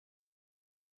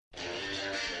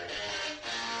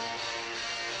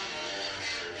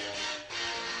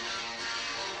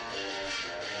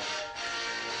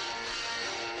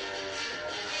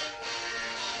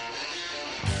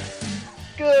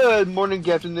Good morning,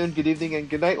 good afternoon, good evening, and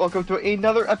good night. Welcome to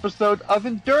another episode of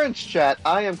Endurance Chat.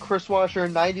 I am Chris Washer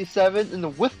 97,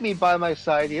 and with me by my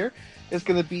side here is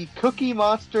going to be Cookie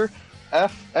Monster FL.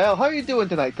 How are you doing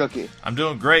tonight, Cookie? I'm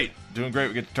doing great. We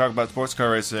get to talk about sports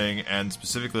car racing and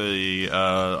specifically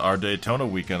our Daytona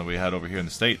weekend that we had over here in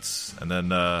the States. And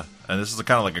then, and this is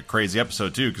kind of like a crazy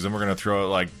episode too, because then we're going to throw it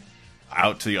like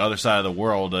out to the other side of the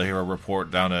world to hear a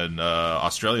report down in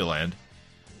Australia land.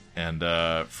 And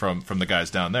from the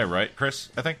guys down there, right, Chris?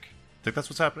 I think that's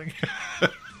what's happening.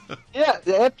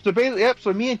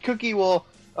 So me and Cookie will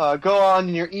go on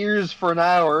in your ears for an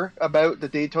hour about the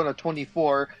Daytona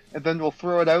 24, and then we'll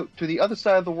throw it out to the other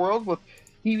side of the world with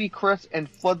Pee-wee Chris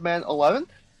and Floodman 11,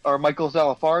 or Michael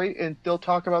Zalafari, and they'll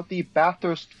talk about the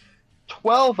Bathurst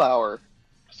 12-hour.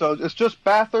 So it's just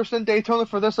Bathurst and Daytona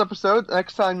for this episode.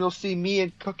 Next time you'll see me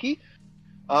and Cookie.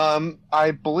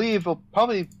 I believe we'll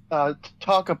probably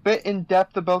talk a bit in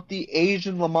depth about the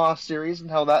Asian Le Mans series and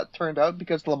how that turned out,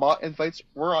 because Le Mans invites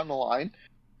were on the line,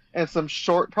 and some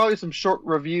short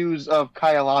reviews of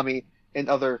Kyalami and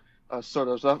other sort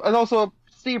of stuff, and also a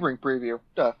Sebring preview.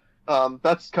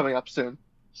 That's coming up soon.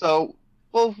 So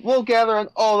we'll gather on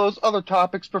all those other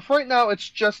topics, but for right now it's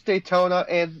just Daytona.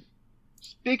 And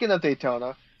speaking of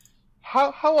Daytona,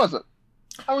 how was it?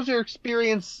 How was your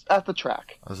experience at the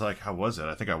track? I was like, how was it?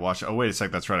 I think I watched it. Oh, wait a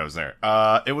sec. That's right. I was there.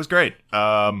 It was great.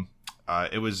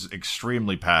 It was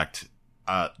extremely packed.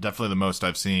 Definitely the most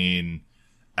I've seen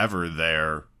ever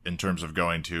there in terms of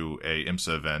going to a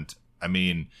IMSA event. I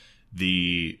mean,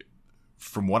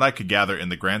 from what I could gather in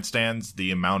the grandstands,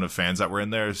 the amount of fans that were in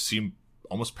there seemed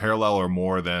almost parallel or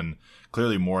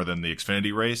clearly more than the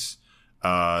Xfinity race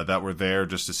that were there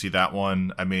just to see that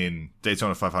one. I mean,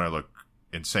 Daytona 500 looked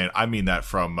insane. I mean that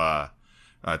from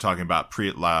talking about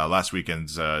last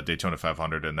weekend's Daytona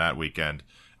 500 and that weekend.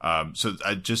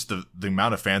 Just the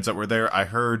amount of fans that were there. I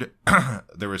heard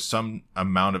there was some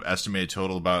amount of estimated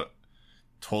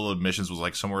total admissions was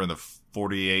like somewhere in the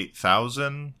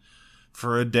 48,000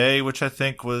 for a day, which I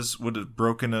think would have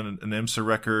broken an IMSA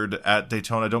record at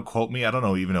Daytona. Don't quote me. I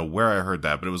don't even know where I heard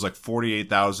that, but it was like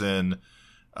 48,000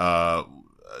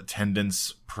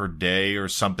 attendance per day or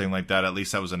something like that. At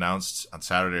least that was announced on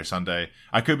Saturday or Sunday.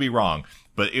 I could be wrong,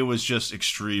 but it was just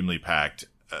extremely packed.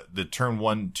 The turn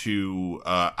 1-2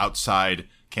 outside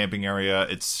camping area,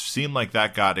 it seemed like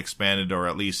that got expanded, or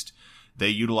at least they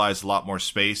utilized a lot more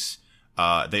space.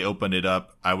 They opened it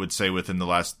up, I would say, within the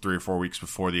last 3 or 4 weeks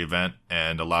before the event,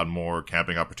 and allowed more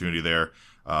camping opportunity there.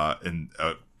 I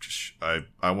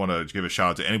want to give a shout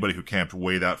out to anybody who camped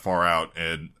way that far out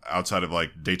and outside of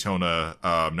like Daytona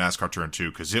NASCAR Turn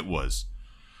 2, because that was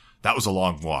a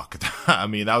long walk. I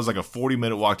mean, that was like a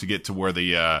 40-minute walk to get to where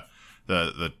the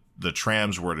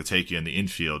trams were to take you in the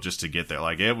infield just to get there.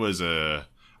 Like, it was I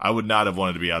would not have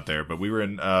wanted to be out there, but we were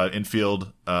in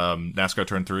infield NASCAR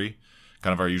Turn 3,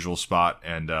 kind of our usual spot,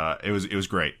 and it was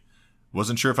great.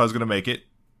 Wasn't sure if I was going to make it.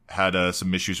 Had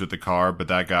some issues with the car, but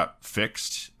that got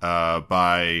fixed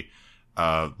by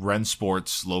Ren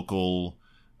Sports, local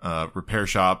repair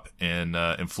shop in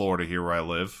Florida here where I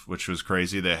live, which was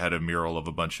crazy. They had a mural of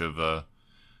a bunch of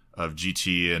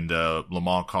GT and Le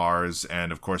Mans cars,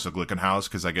 and of course a Glickenhaus,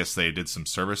 because I guess they did some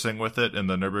servicing with it in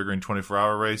the Nürburgring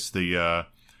 24-hour race. The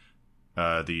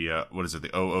what is it?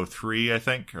 The 003, I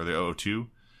think, or the 002.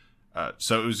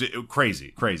 So it was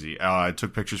crazy. I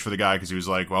took pictures for the guy because he was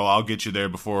like, well, I'll get you there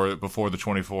before the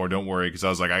 24. Don't worry. Because I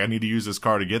was like, I need to use this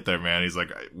car to get there, man. He's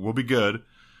like, we'll be good.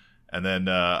 And then,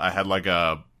 I had like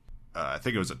I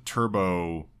think it was a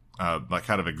turbo, like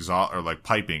kind of exhaust or like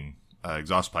piping,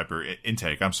 exhaust pipe or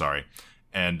intake. I'm sorry.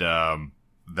 And,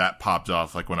 that popped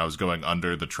off like when I was going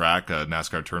under the track,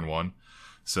 NASCAR Turn 1.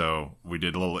 So we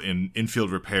did a little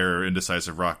infield repair.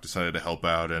 Indecisive Rock decided to help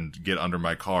out and get under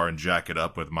my car and jack it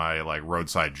up with my like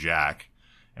roadside jack,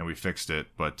 and we fixed it.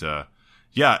 But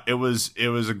yeah, it was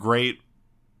a great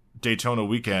Daytona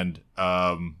weekend.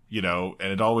 And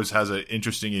it always has an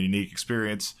interesting and unique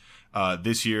experience.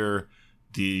 This year,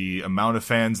 the amount of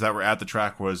fans that were at the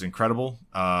track was incredible.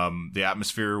 The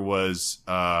atmosphere was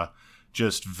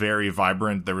just very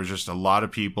vibrant. There was just a lot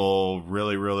of people,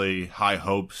 really, really high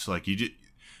hopes. Like you could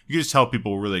just tell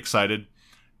people were really excited,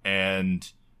 and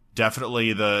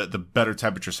definitely the better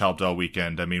temperatures helped all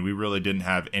weekend. I mean, we really didn't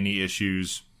have any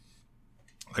issues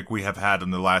like we have had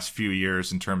in the last few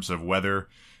years in terms of weather.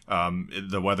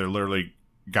 The weather literally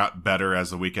got better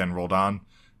as the weekend rolled on.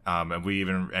 And we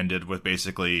even ended with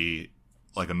basically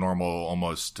like a normal,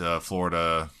 almost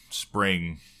Florida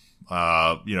spring,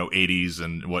 80s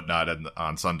and whatnot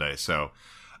on Sunday. So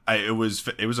it was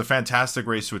a fantastic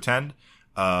race to attend.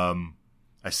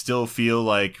 I still feel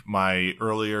like my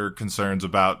earlier concerns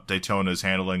about Daytona's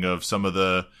handling of some of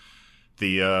the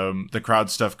crowd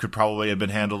stuff could probably have been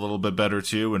handled a little bit better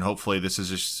too, and hopefully this is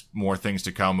just more things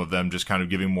to come of them just kind of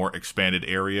giving more expanded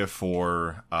area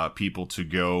for people to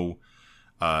go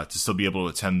to still be able to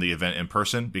attend the event in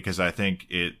person, because I think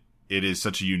it is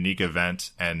such a unique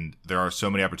event, and there are so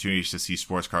many opportunities to see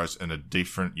sports cars in a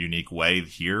different, unique way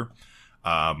here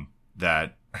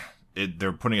that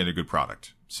they're putting in a good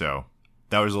product. So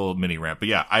that was a little mini rant, but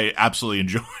yeah, I absolutely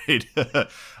enjoyed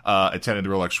attending the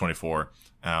Rolex 24.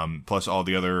 Plus all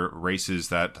the other races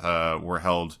that were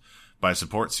held by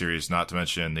Support Series, not to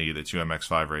mention the two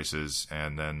MX-5 races,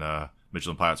 and then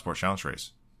Michelin Pilot Sports Challenge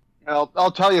race.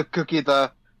 I'll tell you, Cookie,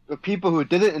 the people who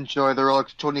didn't enjoy the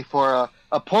Rolex 24,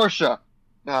 a Porsche,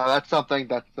 that's something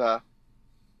that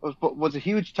was a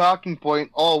huge talking point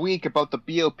all week about the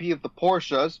BOP of the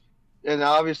Porsches, and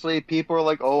obviously people are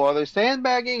like, oh, are they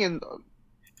sandbagging? And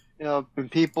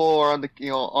and people are on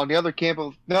the other camp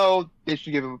of, no, they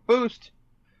should give them a boost.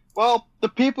 Well, the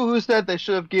people who said they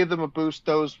should have gave them a boost,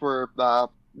 they were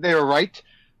right.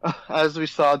 As we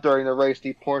saw during the race,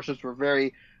 the Porsches were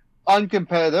very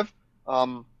uncompetitive,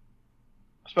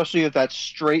 especially with that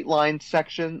straight line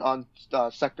section on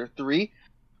Sector 3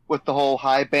 with the whole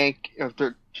high bank of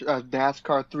the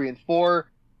NASCAR 3 and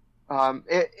 4.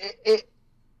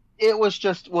 It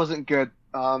wasn't good,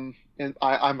 and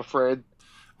I'm afraid.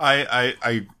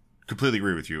 I completely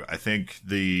agree with you. I think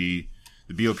the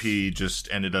BOP just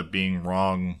ended up being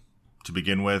wrong to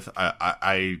begin with.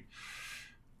 I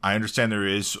understand there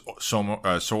is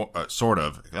sort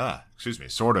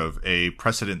of a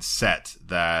precedent set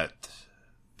that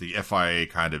the FIA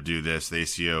kind of do this, the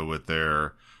ACO with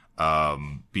their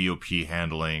BOP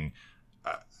handling.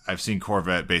 I've seen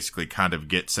Corvette basically kind of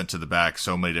get sent to the back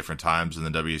so many different times in the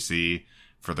WC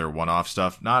for their one-off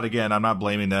stuff. I'm not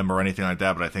blaming them or anything like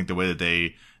that, but I think the way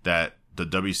that the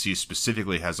WC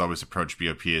specifically has always approached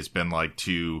BOP has been like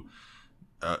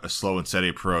a slow and steady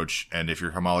approach. And if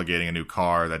you're homologating a new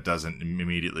car, that doesn't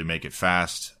immediately make it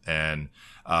fast. And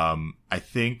I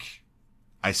think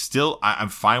I'm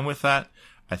fine with that.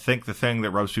 I think the thing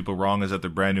that rubs people wrong is that they're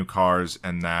brand new cars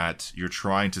and that you're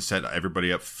trying to set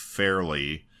everybody up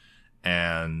fairly.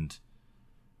 And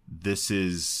this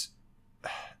is...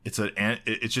 It's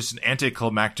just an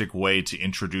anticlimactic way to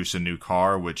introduce a new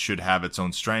car, which should have its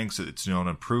own strengths, its own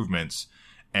improvements,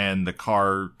 and the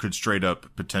car could straight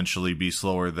up potentially be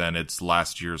slower than its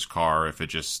last year's car if it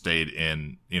just stayed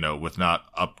in, with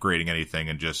not upgrading anything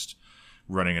and just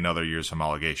running another year's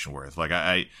homologation worth. Like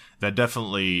that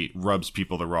definitely rubs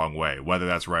people the wrong way, whether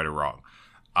that's right or wrong.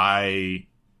 I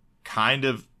kind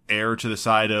of err to the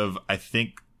side of, I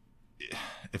think,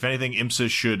 if anything, IMSA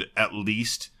should at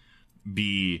least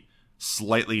be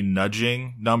slightly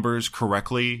nudging numbers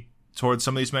correctly towards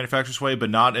some of these manufacturers' way, but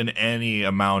not in any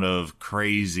amount of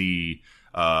crazy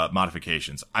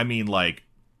modifications. I mean, like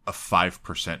a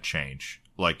 5% change,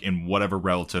 like in whatever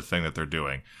relative thing that they're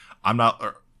doing. I'm not,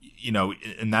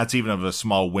 and that's even of a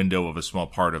small window of a small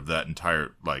part of that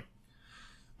entire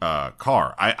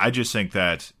car. I just think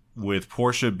that with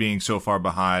Porsche being so far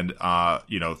behind,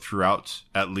 throughout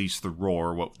at least the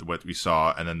Roar, what we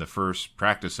saw, and then the first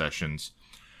practice sessions,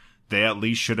 they at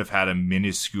least should have had a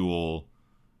minuscule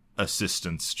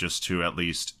assistance just to at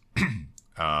least,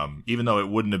 even though it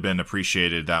wouldn't have been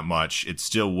appreciated that much, it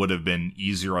still would have been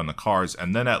easier on the cars.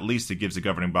 And then at least it gives the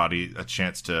governing body a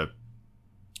chance to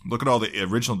look at all the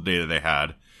original data they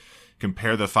had,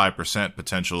 compare the 5%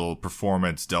 potential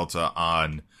performance delta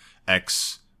on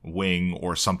X wing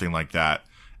or something like that,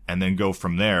 and then go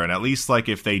from there. And at least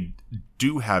if they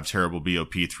do have terrible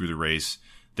BOP through the race,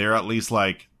 they're at least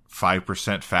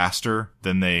 5% faster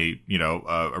than they,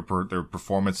 their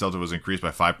performance delta was increased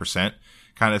by 5%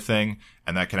 kind of thing.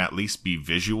 And that can at least be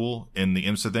visual in the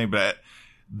IMSA thing. But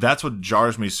that's what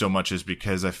jars me so much, is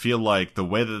because I feel like the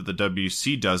way that the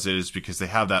WC does it is because they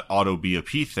have that auto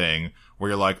BOP thing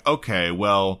where you're like, okay,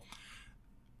 well,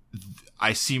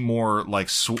 I see more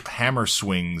hammer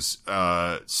swings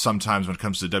sometimes when it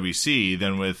comes to WC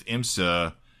than with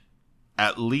IMSA,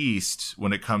 at least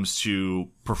when it comes to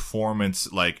performance,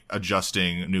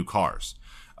 adjusting new cars.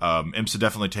 IMSA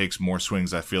definitely takes more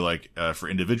swings, I feel like, for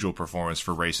individual performance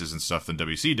for races and stuff than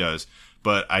WC does.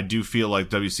 But I do feel like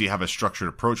WC have a structured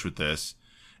approach with this.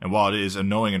 And while it is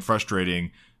annoying and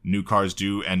frustrating, new cars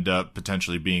do end up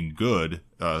potentially being good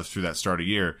through that start of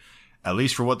year. At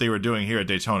least for what they were doing here at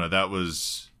Daytona, that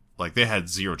was they had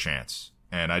zero chance.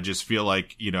 And I just feel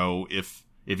like, if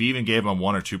you even gave them a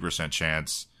 1 or 2%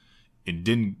 chance, and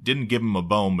didn't give them a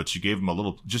bone, but you gave them a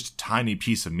little, just a tiny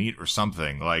piece of meat or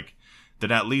something,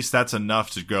 then at least that's enough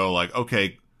to go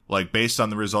okay, like, based on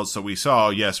the results that we saw,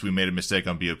 yes, we made a mistake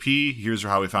on BOP. Here's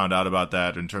how we found out about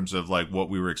that in terms of, like, what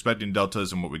we were expecting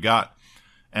deltas and what we got.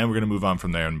 And we're going to move on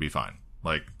from there and be fine.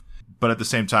 Like, but at the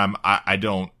same time, I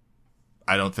don't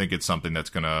think it's something that's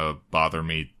going to bother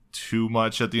me too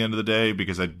much at the end of the day,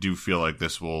 because I do feel like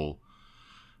this will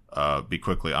be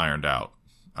quickly ironed out.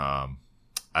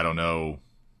 I don't know,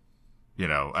 you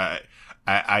know,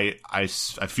 I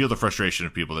feel the frustration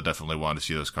of people that definitely want to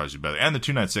see those cars do better. And the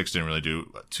 296 didn't really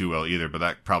do too well either, but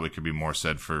that probably could be more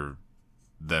said for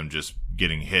them just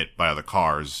getting hit by other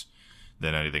cars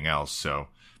than anything else. So,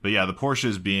 but yeah, the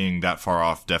Porsches being that far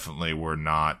off definitely were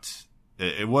not,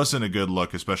 it wasn't a good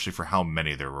look, especially for how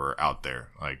many there were out there.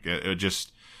 Like, it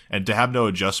just, and to have no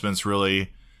adjustments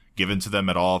really given to them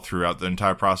at all throughout the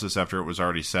entire process after it was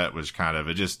already set was kind of,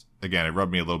 it just, again, it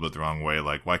rubbed me a little bit the wrong way.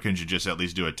 Like, why couldn't you just at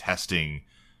least do a testing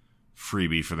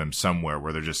freebie for them somewhere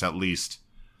where they're just at least,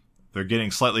 they're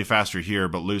getting slightly faster here,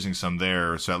 but losing some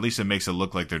there. So at least it makes it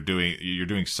look like you're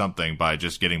doing something by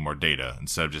just getting more data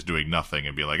instead of just doing nothing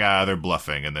and be like, they're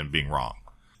bluffing and then being wrong.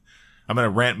 I'm in a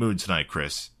rant mood tonight,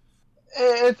 Chris.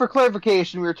 And for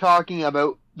clarification, we were talking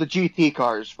about the GT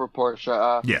cars for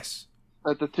Porsche. Yes.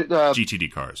 The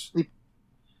GTD cars.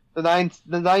 The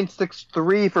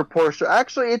 963 for Porsche.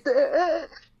 Actually, it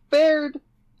fared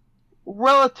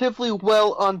relatively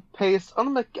well on pace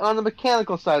on the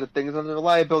mechanical side of things, on the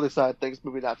reliability side of things,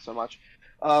 maybe not so much.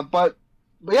 But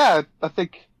yeah, I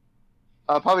think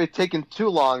probably taken too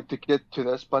long to get to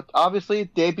this. But obviously,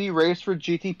 debut race for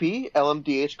GTP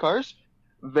LMDH cars,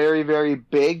 very, very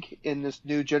big in this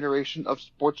new generation of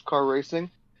sports car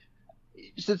racing.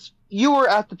 Since you were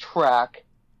at the track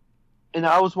and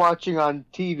I was watching on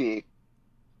TV,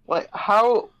 like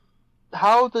how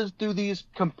do these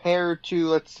compare to,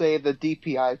 let's say, the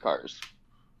DPI cars?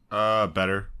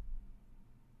 Better.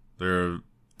 They're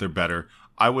better.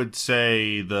 I would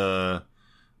say there's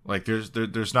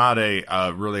not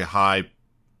a really high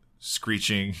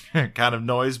screeching kind of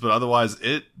noise, but otherwise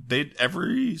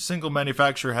every single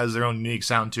manufacturer has their own unique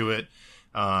sound to it.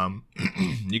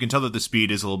 You can tell that the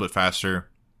speed is a little bit faster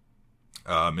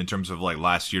in terms of like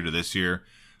last year to this year.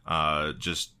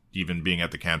 Just even being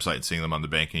at the campsite and seeing them on the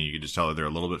banking, you can just tell that they're a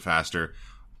little bit faster.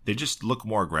 They just look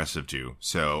more aggressive too.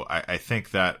 So I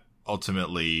think that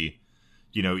ultimately,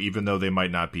 you know, even though they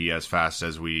might not be as fast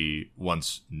as we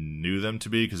once knew them to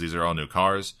be, because these are all new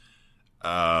cars,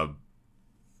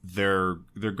 they're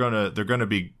gonna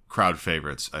be crowd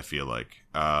favorites. I feel like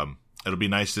it'll be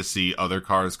nice to see other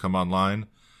cars come online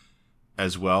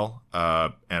as well,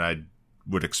 and I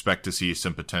would expect to see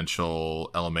some potential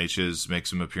LMHs make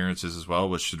some appearances as well,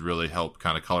 which should really help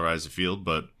kind of colorize the field.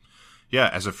 But yeah,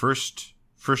 as a first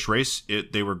race,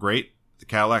 they were great. The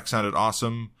Cadillac sounded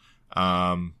awesome.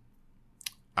 I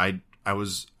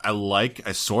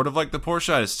sort of like the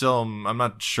Porsche. I'm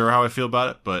not sure how I feel about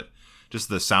it, but just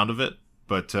the sound of it.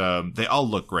 But they all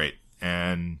look great,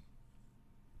 and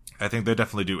I think they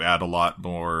definitely do add a lot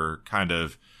more kind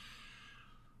of,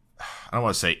 I don't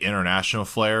want to say international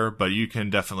flair, but you can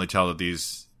definitely tell that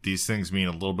these things mean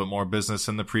a little bit more business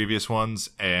than the previous ones,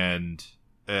 and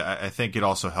I think it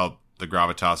also helped the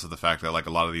gravitas of the fact that like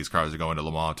a lot of these cars are going to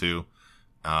Le Mans too,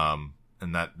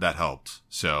 and that helped.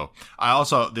 So I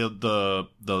also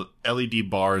the LED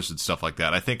bars and stuff like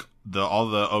that. I think all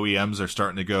the OEMs are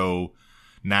starting to go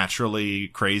naturally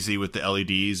crazy with the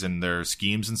LEDs and their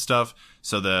schemes and stuff.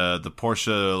 So the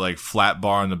Porsche like flat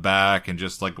bar in the back and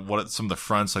just like some of the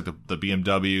fronts, like the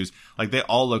BMWs, like they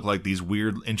all look like these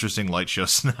weird, interesting light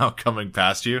shows now coming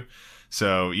past you.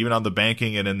 So even on the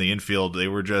banking and in the infield, they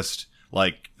were just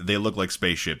like, they look like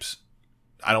spaceships.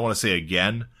 I don't want to say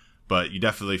again, but you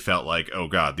definitely felt like, oh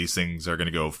god, these things are going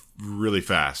to go really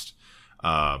fast.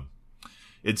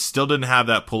 It still didn't have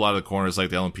that pull out of the corners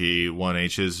like the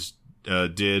LMP1Hs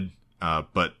did,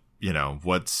 but you know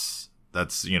that's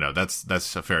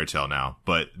a fairy tale now.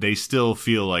 But they still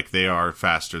feel like they are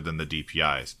faster than the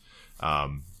DPIs,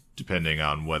 depending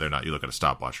on whether or not you look at a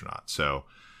stopwatch or not. So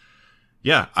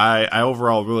yeah, I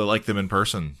overall really like them in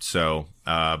person. So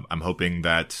I'm hoping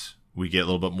that we get a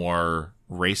little bit more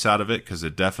race out of it, because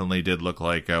it definitely did look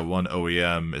like one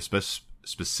OEM,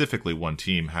 specifically one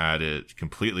team, had it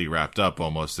completely wrapped up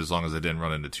almost, as long as they didn't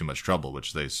run into too much trouble,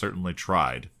 which they certainly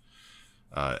tried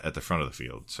at the front of the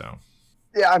field. So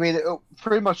yeah, I mean,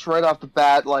 pretty much right off the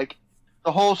bat, like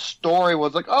the whole story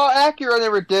was like, oh, Acura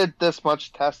never did this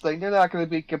much testing, they're not going to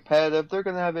be competitive, they're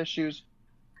going to have issues.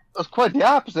 It was quite the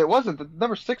opposite. It wasn't. The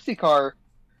number 60 car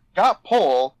got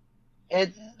pole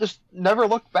and just never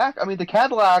looked back. I mean, the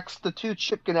Cadillacs, the two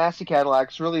Chip Ganassi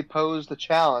Cadillacs, really posed the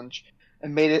challenge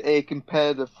and made it a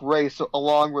competitive race,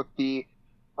 along with the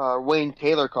Wayne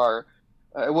Taylor car.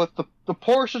 With the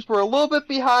Porsches were a little bit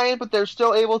behind, but they're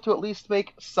still able to at least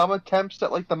make some attempts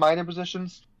at like the minor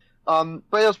positions. But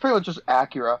it was pretty much just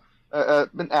Acura,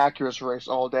 an Acura's race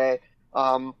all day.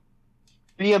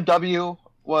 BMW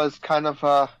was kind of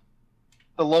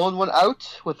the lone one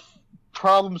out with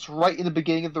problems right in the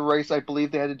beginning of the race. I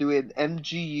believe they had to do an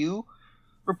MGU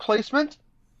replacement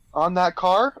on that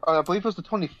car. I believe it was the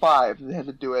 25 they had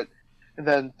to do it, and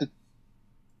then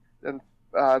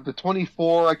the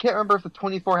 24. I can't remember if the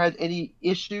 24 had any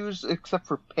issues except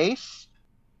for pace.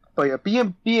 But yeah,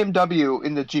 BMW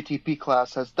in the GTP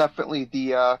class has definitely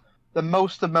the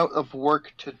most amount of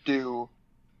work to do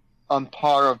on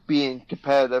par of being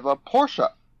competitive. Porsche,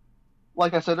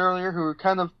 like I said earlier,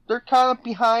 they're kind of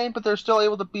behind, but they're still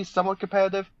able to be somewhat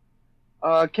competitive.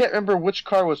 I can't remember which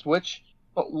car was which,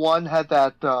 but one had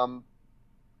that. Can't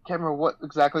remember what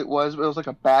exactly it was, but it was like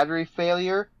a battery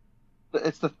failure.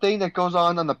 It's the thing that goes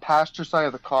on the passenger side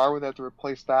of the car where they have to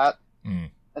replace that. Mm.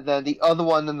 And then the other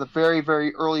one in the very,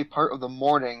 very early part of the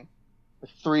morning,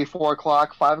 3, 4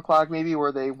 o'clock, 5 o'clock maybe,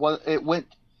 where it went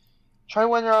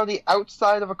around the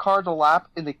outside of a car to lap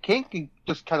in the kink and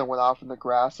just kind of went off in the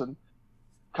grass and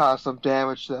caused some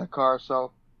damage to that car.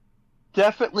 So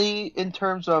definitely in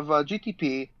terms of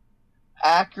GTP,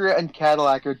 Acura and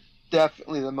Cadillac are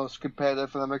definitely the most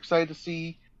competitive, and I'm excited to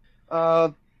see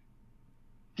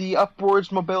the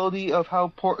upwards mobility of how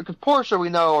because Porsche we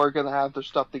know are going to have their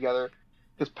stuff together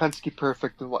because Penske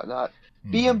perfect and whatnot.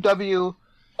 BMW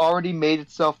already made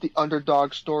itself the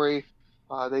underdog story.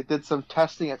 They did some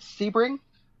testing at Sebring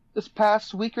this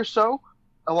past week or so,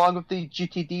 along with the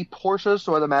GTD Porsches,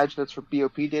 so I'd imagine it's for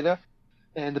BOP data.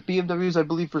 And the BMWs, I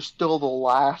believe, are still the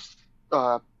last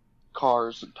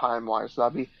cars time-wise, so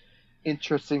that'd be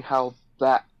interesting how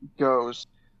that goes.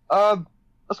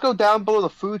 Let's go down below the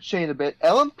food chain a bit.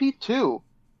 LMP2,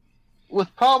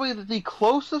 with probably the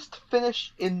closest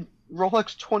finish in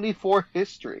Rolex 24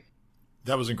 history.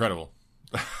 That was incredible.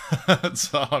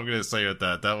 That's all I'm going to say with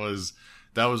that. That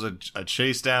was a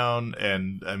chase down,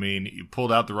 and I mean, you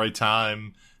pulled out the right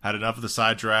time, had enough of the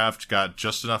side draft, got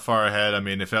just enough far ahead. I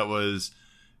mean, if it was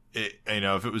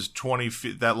 20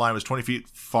 feet, that line was 20 feet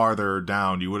farther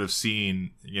down, you would have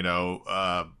seen,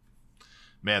 the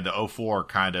 04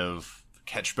 kind of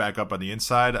catch back up on the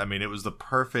inside. I mean, it was the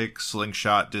perfect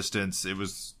slingshot distance. It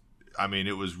was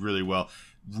really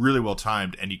well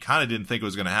timed, and you kind of didn't think it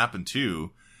was going to happen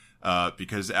too.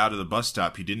 Because out of the bus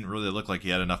stop, he didn't really look like he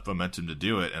had enough momentum to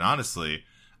do it. And honestly,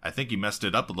 I think he messed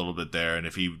it up a little bit there. And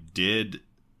if he did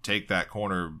take that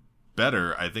corner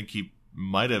better, I think he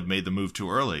might have made the move too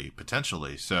early,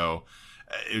 potentially. So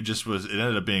it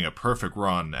ended up being a perfect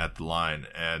run at the line.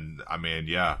 And I mean,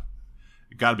 yeah,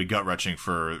 it got to be gut wrenching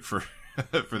for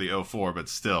the 04, but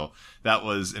still, that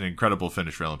was an incredible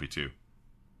finish for LMP2.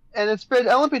 And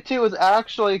LMP2 was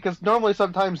actually, because normally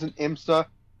sometimes in IMSA,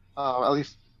 at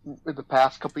least in the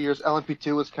past couple of years,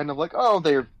 LMP2 was kind of like,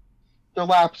 they're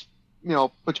laps,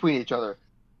 between each other.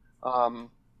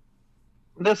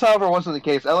 This, however, wasn't the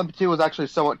case. LMP2 was actually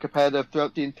somewhat competitive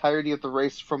throughout the entirety of the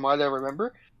race, from what I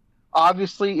remember.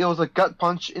 Obviously, it was a gut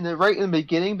punch right in the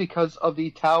beginning because of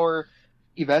the Tower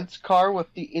Events car with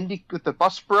the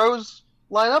Bus Bros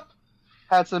lineup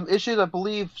had some issues. I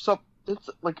believe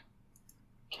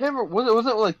can't remember, was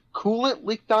it like coolant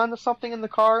leaked onto something in the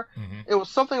car? Mm-hmm. It was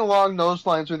something along those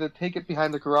lines where they take it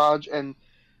behind the garage and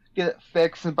get it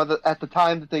fixed. And at the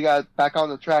time that they got back on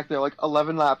the track, they're like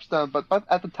 11 laps down. But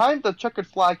at the time the checkered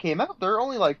flag came out, they're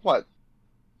only like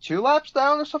 2 laps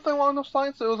down or something along those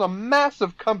lines. So it was a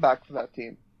massive comeback for that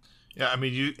team. Yeah, I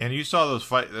mean, you saw those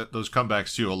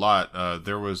comebacks too a lot.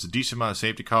 There was a decent amount of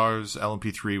safety cars.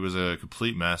 LMP3 was a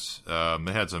complete mess.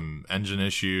 They had some engine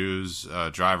issues,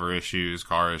 driver issues,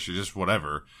 car issues, just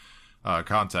whatever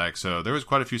contact. So there was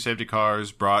quite a few safety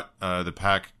cars. Brought the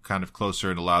pack kind of closer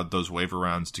and allowed those waiver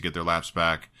rounds to get their laps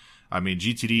back. I mean,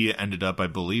 GTD ended up, I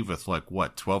believe, with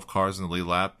 12 cars in the lead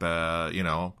lap.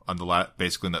 On the lap,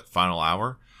 basically in that final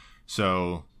hour.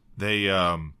 So they.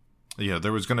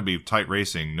 There was going to be tight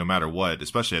racing no matter what,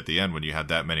 especially at the end when you had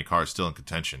that many cars still in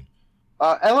contention.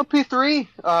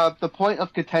 LMP3, the point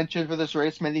of contention for this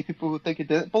race, many people who think it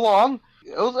didn't belong.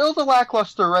 It was a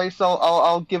lackluster race.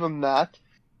 I'll give them that,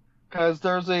 because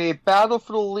there's a battle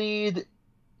for the lead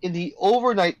in the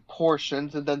overnight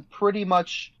portions, and then pretty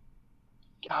much,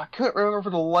 I couldn't remember for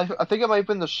the life. I think it might have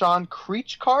been the Sean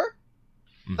Creech car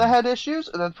that had issues,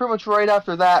 and then pretty much right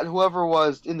after that, whoever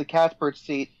was in the catbird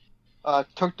seat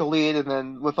took the lead, and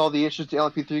then with all the issues the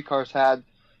LMP3 cars had,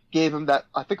 gave him that,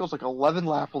 I think it was 11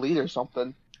 lap lead or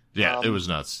something. Yeah, it was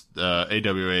nuts.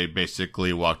 AWA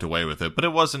basically walked away with it, but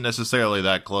it wasn't necessarily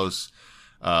that close.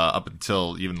 up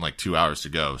until even like 2 hours to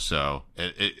go. So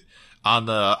it on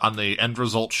the end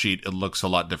result sheet, it looks a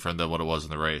lot different than what it was in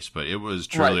the race, but it was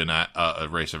truly a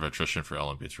race of attrition for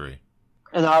LMP3.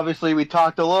 And obviously, we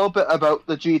talked a little bit about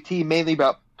the GT, mainly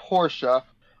about Porsche.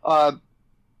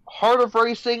 Heart of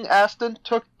Racing, Aston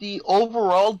took the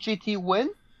overall GT win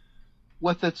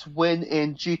with its win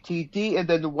in GTD, and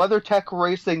then WeatherTech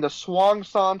Racing, the swan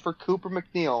song for Cooper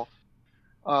McNeil,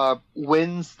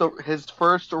 wins his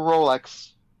first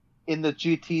Rolex in the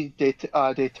GT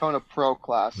Daytona Pro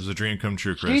class. It was a dream come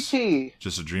true, Chris. GT,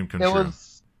 just a dream come true.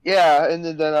 And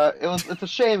then it's a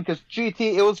shame because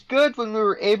GT, it was good when we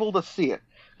were able to see it.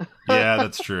 Yeah,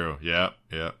 that's true. Yeah.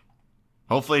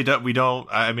 Hopefully we don't.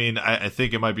 I mean, I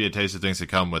think it might be a taste of things to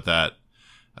come with that.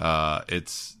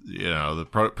 It's, the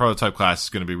prototype class is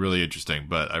going to be really interesting,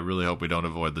 but I really hope we don't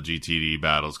avoid the GTD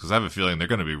battles because I have a feeling they're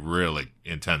going to be really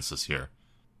intense this year.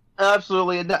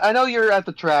 Absolutely. And I know you're at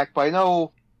the track, but I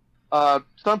know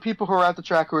some people who are at the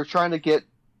track who are trying to get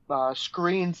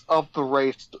screens of the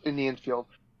race in the infield.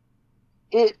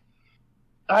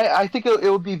 I think it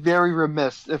would be very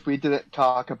remiss if we didn't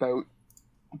talk about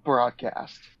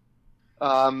broadcast.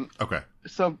 Okay.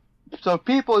 So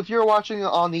people, if you're watching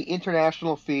on the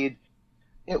international feed,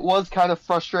 it was kind of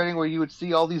frustrating where you would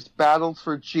see all these battles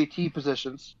for GT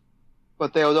positions,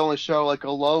 but they would only show like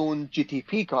a lone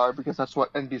GTP car because that's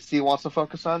what NBC wants to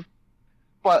focus on.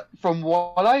 But from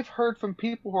what I've heard from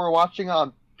people who are watching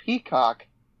on Peacock,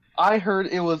 I heard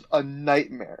it was a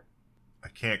nightmare. I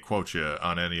can't quote you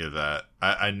on any of that.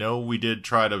 I know we did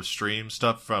try to stream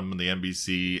stuff from the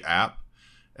NBC app,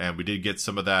 and we did get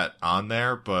some of that on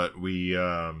there, but we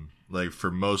like for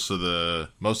most of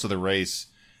the race,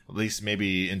 at least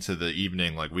maybe into the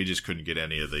evening, like we just couldn't get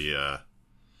any of the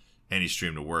any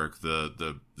stream to work.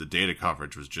 The data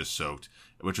coverage was just soaked,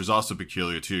 which was also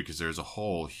peculiar too because there's a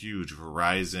whole huge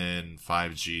Verizon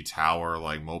 5G tower,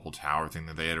 like mobile tower thing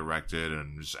that they had erected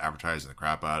and just advertising the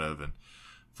crap out of, and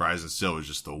Verizon still was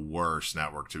just the worst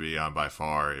network to be on by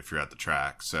far if you're at the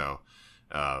track. So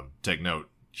take note,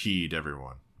 heed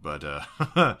everyone. But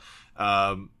no,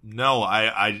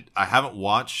 I haven't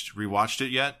rewatched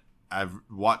it yet. I've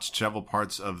watched several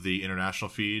parts of the international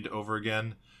feed over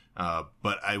again,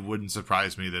 but it wouldn't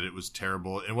surprise me that it was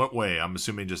terrible. In what way? I'm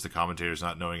assuming just the commentators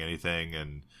not knowing anything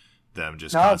and them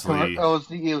just constantly. It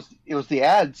was the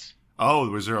ads. Oh,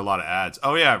 was there a lot of ads?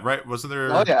 Oh yeah, right. Wasn't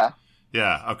there? Oh yeah.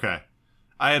 Yeah. Okay.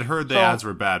 I had heard the ads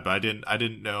were bad, but I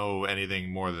didn't know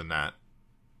anything more than that.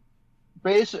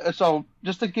 So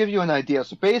just to give you an idea,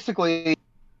 so basically,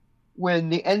 when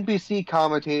the NBC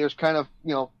commentators kind of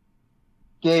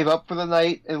gave up for the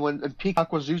night, and when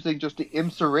Peacock was using just the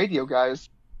IMSA radio guys,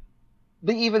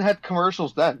 they even had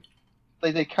commercials then.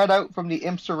 They cut out from the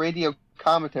IMSA radio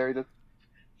commentary to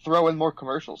throw in more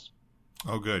commercials.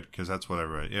 Oh, good, because that's what I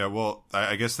read. Yeah, well,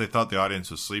 I guess they thought the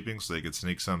audience was sleeping, so they could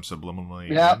sneak some subliminally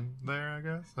in there, I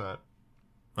guess.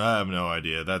 I have no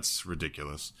idea. That's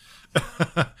ridiculous.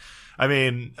 I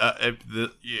mean,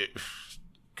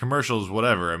 commercials,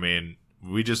 whatever. I mean,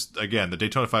 we just, again, the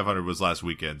Daytona 500 was last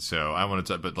weekend, so I wanted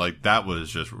to, but like that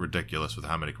was just ridiculous with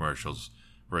how many commercials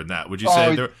were in that. Would you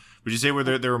say there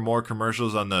were more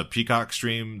commercials on the Peacock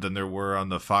stream than there were on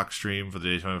the Fox stream for the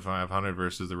Daytona 500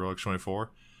 versus the Rolex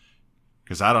 24?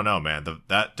 Because I don't know, man.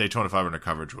 That Daytona 500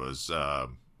 coverage was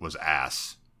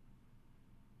ass.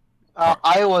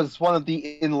 I was one of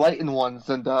the enlightened ones,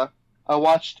 and I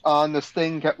watched on this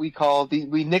thing that we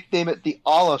nickname it the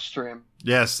Allah stream.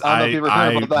 Yes, I don't know if you ever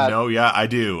heard about that. No, yeah, I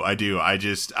do. I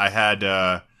had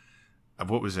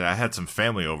what was it? I had some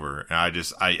family over, and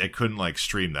I couldn't like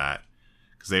stream that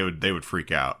because they would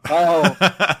freak out. Oh,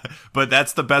 but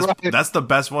that's the best. Right. That's the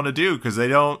best one to do because they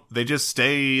don't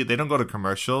go to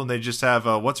commercial and they just have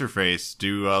what's her face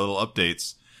do little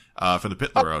updates from the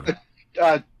pit road.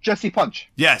 Jesse Punch.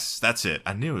 Yes, that's it.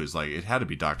 I knew it had to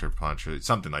be Dr. Punch or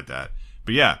something like that.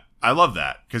 But yeah, I love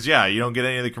that because you don't get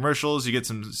any of the commercials. You get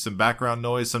some background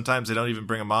noise. Sometimes they don't even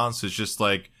bring them on, so it's just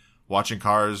like watching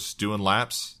cars doing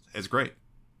laps. It's great.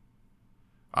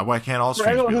 Why can't all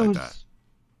streams be like that?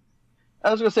 I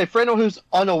was going to say, for anyone who's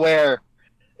unaware,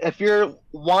 if you're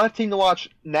wanting to watch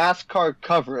NASCAR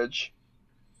coverage,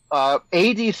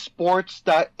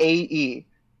 adsports.ae.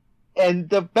 And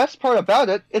the best part about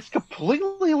it, it's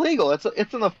completely legal. It's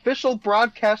an official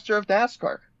broadcaster of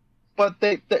NASCAR. But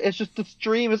it's just the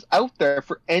stream is out there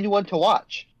for anyone to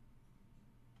watch.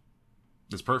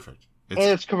 It's perfect. And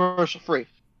it's commercial free.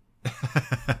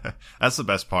 That's the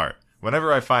best part.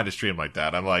 Whenever I find a stream like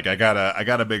that, I'm like, I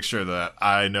gotta make sure that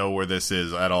I know where this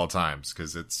is at all times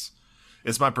because it's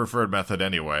my preferred method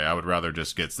anyway. I would rather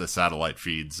just get the satellite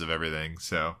feeds of everything.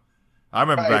 So I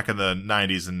remember back in the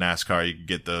 90s in NASCAR, you could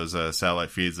get those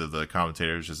satellite feeds of the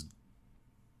commentators just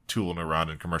tooling around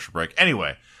in commercial break.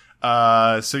 Anyway,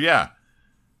 so yeah,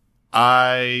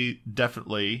 I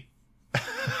definitely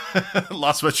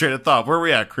lost my train of thought. Where are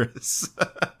we at, Chris?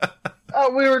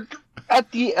 We were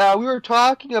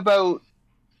talking about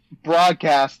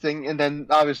broadcasting, and then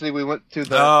obviously we went to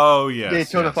the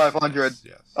Daytona 500.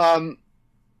 Yes.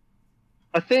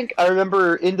 I think I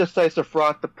remember Indecisive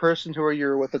Rock, the person who you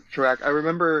were with at the track. I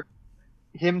remember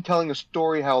him telling a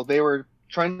story how they were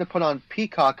trying to put on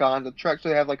Peacock on the track, so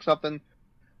they have like something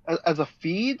as a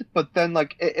feed, but then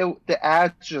like the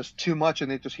ads just too much,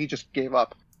 and he just gave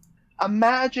up.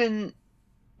 Imagine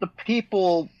the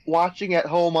people watching at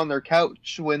home on their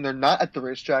couch when they're not at the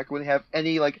racetrack, when they have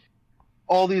any like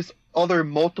all these other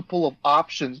multiple of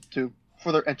options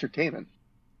for their entertainment.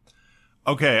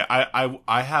 Okay,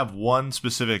 I have one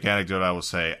specific anecdote I will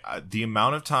say. The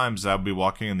amount of times I would be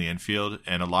walking in the infield,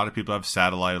 and a lot of people have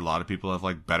satellite, a lot of people have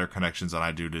like better connections than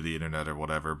I do to the internet or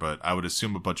whatever, but I would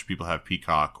assume a bunch of people have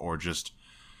Peacock or just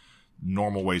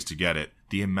normal ways to get it.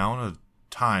 The amount of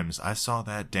times I saw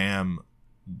that damn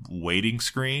waiting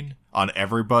screen on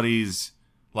everybody's,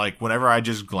 like whenever I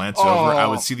just glance over, I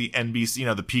would see the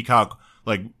NBC, the Peacock,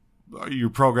 like, your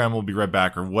program will be right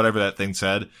back or whatever that thing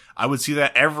said. I would see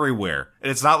that everywhere.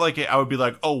 And it's not like I would be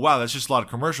like, oh wow, that's just a lot of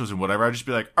commercials and whatever. I'd just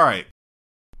be like, all right,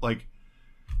 like,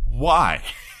 why?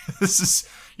 This is,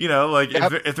 like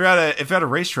if they're at a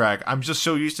racetrack, I'm just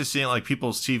so used to seeing like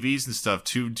people's TVs and stuff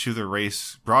to the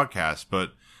race broadcast.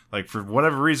 But like for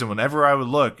whatever reason, whenever I would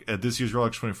look at this year's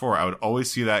Rolex 24, I would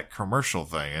always see that commercial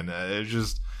thing. And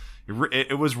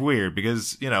it was weird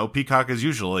because, Peacock is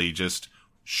usually just,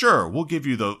 sure, we'll give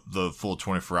you the full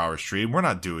 24-hour stream. We're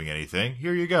not doing anything.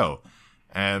 Here you go.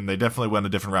 And they definitely went a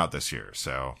different route this year.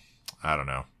 So, I don't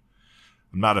know.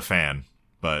 I'm not a fan,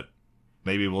 but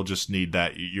maybe we'll just need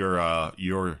that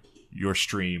your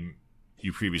stream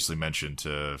you previously mentioned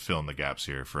to fill in the gaps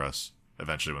here for us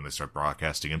eventually when they start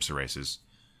broadcasting IMSA races.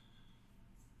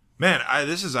 Man,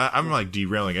 I'm like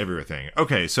derailing everything.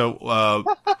 Okay, so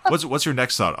what's your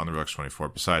next thought on the Rolex 24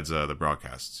 besides the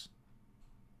broadcasts?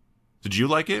 Did you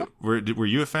like it? Were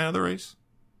you a fan of the race?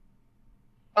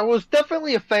 I was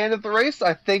definitely a fan of the race.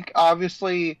 I think,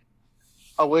 obviously,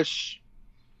 I wish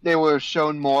they would have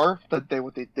shown more than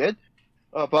what they did.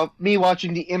 But me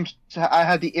watching the IMSA, I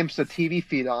had the IMSA TV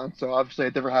feed on, so obviously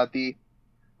I never had the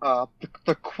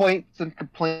quaints and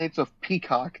complaints of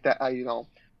Peacock that I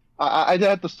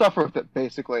had to suffer with it,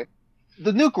 basically.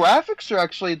 The new graphics are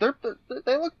actually,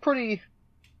 they look pretty...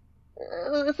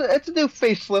 It's a new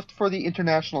facelift for the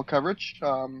international coverage.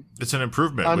 It's an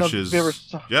improvement, which is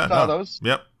those.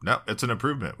 Yep, no, it's an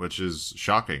improvement, which is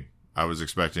shocking. I was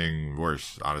expecting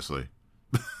worse, honestly.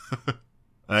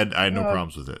 I had no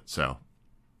problems with it. So,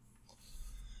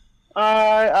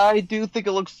 I do think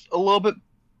it looks a little bit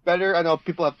better. I know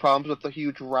people have problems with the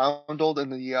huge roundel in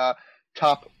the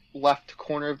top left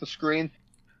corner of the screen.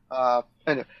 But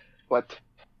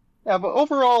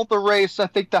overall, the race, I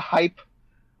think the hype.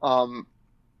 I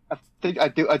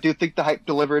do think the hype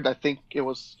delivered. I think it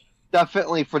was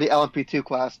definitely for the LMP2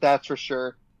 class, that's for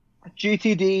sure.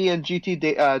 GTD and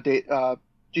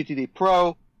GTD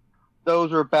Pro,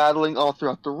 those were battling all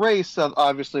throughout the race.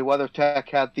 Obviously, WeatherTech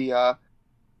had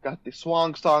got the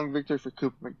Swan Song victory for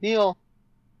Cooper McNeil.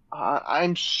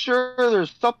 I'm sure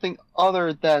there's something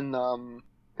other than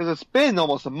because it's been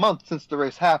almost a month since the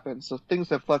race happened, so things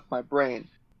have left my brain.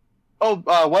 Did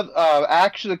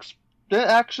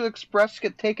Action Express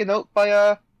get taken out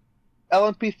by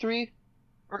LMP3?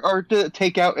 Or did it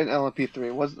take out an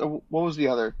LMP3? What was the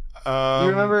other? Do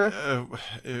you remember?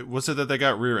 Was it that they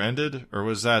got rear-ended? Or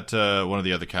was that one of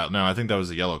the other No, I think that was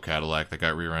the yellow Cadillac that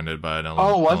got rear-ended by an LMP2.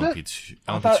 Oh, was it?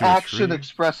 I thought Action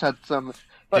Express had some.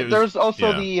 But there's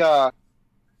also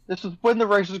this is when the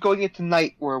race was going into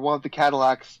night, where one of the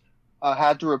Cadillacs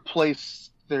had to replace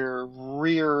their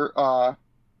rear,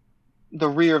 the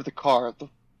rear of the car,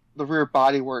 the rear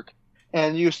bodywork,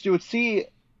 and you would see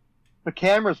the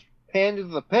cameras pan into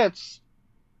the pits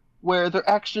where they're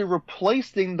actually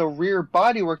replacing the rear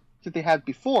bodywork that they had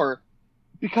before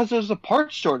because there's a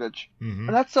parts shortage. Mm-hmm.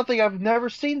 And that's something I've never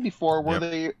seen before, where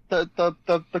the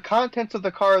contents of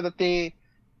the car that they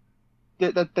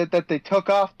took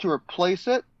off to replace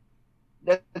it,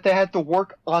 that they had to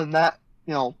work on that,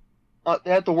 they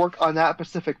had to work on that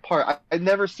specific part. I'd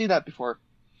never seen that before.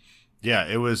 Yeah,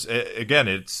 it was, again,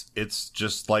 it's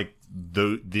just like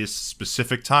this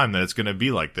specific time that it's going to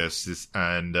be like this,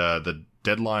 and the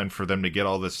deadline for them to get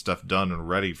all this stuff done and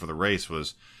ready for the race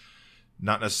was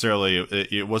not necessarily,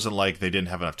 it wasn't like they didn't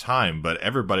have enough time, but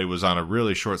everybody was on a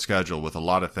really short schedule with a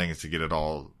lot of things to get it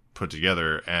all put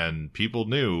together, and people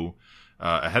knew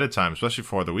ahead of time, especially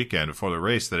for the weekend, before the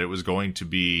race, that it was going to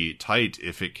be tight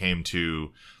if it came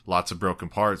to lots of broken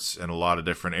parts and a lot of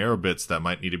different aero bits that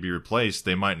might need to be replaced.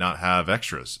 They might not have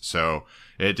extras. So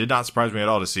it did not surprise me at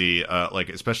all to see,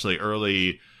 especially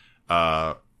early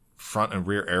front and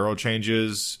rear aero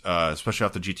changes, especially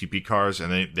off the GTP cars.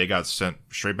 And they got sent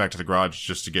straight back to the garage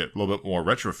just to get a little bit more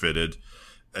retrofitted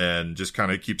and just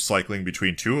kind of keep cycling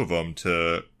between two of them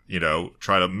to,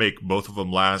 try to make both of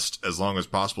them last as long as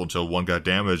possible until one got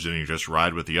damaged and you just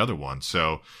ride with the other one.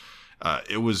 So,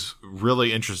 it was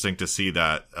really interesting to see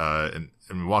that,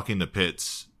 and walking the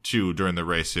pits too during the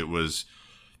race, it was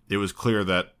clear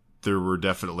that there were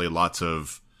definitely lots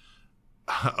of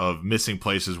missing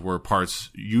places where parts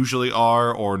usually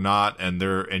are or not. And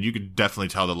you could definitely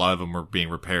tell that a lot of them were being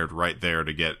repaired right there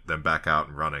to get them back out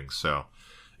and running. So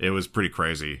it was pretty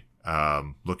crazy.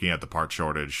 Looking at the part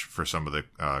shortage for some of the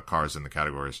cars in the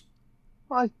categories.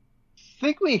 I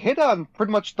think we hit on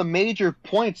pretty much the major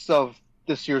points of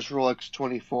this year's Rolex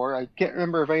 24. I can't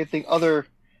remember if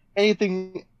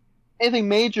anything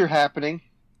major happening.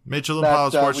 Mitchell and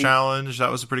Powell Sport Challenge, that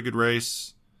was a pretty good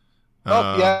race.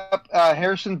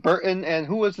 Harrison Burton, and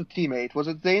who was the teammate? Was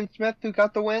it Zane Smith who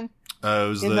got the win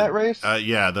in that race?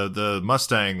 The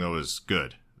Mustang that was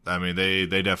good. I mean,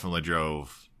 they definitely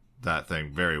drove that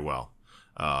thing very well.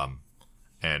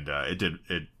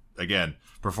 It again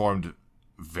performed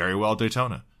very well at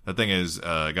Daytona. That thing is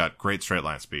got great straight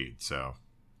line speed, so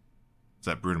it's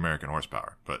that brute American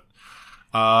horsepower. But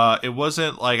it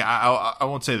wasn't like I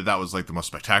won't say that was like the most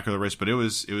spectacular race, but it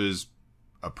was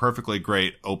a perfectly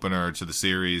great opener to the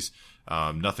series.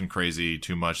 Nothing crazy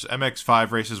too much. The MX5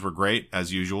 races were great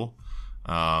as usual.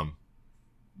 Some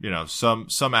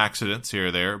accidents here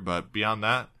or there, but beyond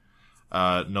that,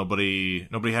 nobody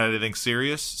had anything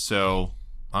serious. So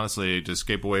honestly, to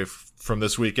escape away from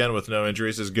this weekend with no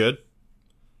injuries is good.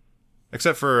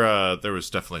 Except for there was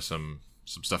definitely some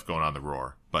stuff going on in the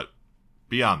Roar, but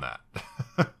beyond that,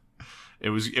 it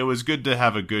was good to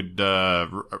have a good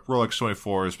Rolex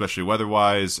 24, especially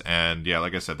weather-wise. And yeah,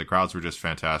 like I said, the crowds were just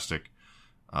fantastic.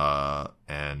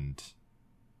 And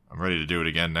I'm ready to do it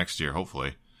again next year,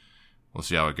 hopefully. We'll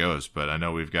see how it goes. But I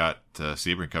know we've got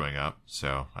Sebring coming up,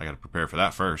 so I got to prepare for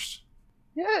that first.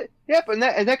 Yeah, yep. And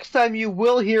next time you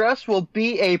will hear us will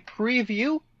be a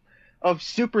preview of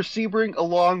Super Sebring,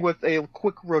 along with a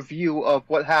quick review of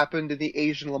what happened in the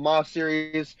Asian Le Mans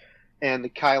Series and the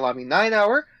Kyalami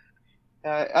 9-hour.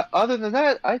 Other than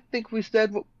that, I think we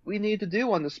said what we need to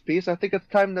do on this piece. I think it's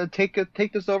time to take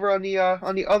this over on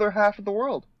the other half of the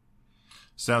world.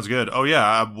 Sounds good. Oh yeah,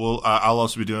 I'll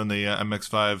also be doing the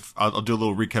MX5. I'll do a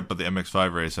little recap of the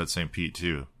MX5 race at St. Pete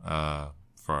too, for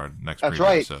our next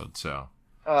preview episode. So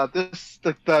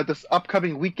this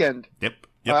upcoming weekend. Yep.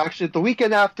 Actually, the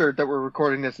weekend after that we're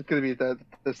recording this, it's going to be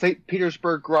the St.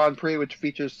 Petersburg Grand Prix, which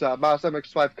features Mazda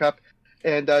MX-5 Cup,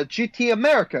 and GT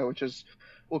America, which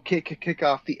will kick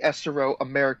off the SRO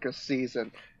America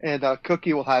season. And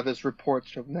Cookie will have his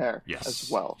reports from there as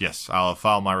well. Yes, I'll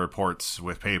file my reports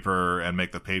with paper and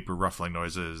make the paper ruffling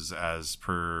noises as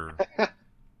per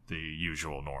the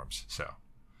usual norms. So,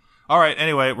 all right,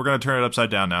 anyway, we're going to turn it upside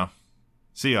down now.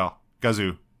 See y'all.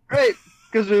 Gazoo. Great.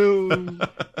 Gazoo.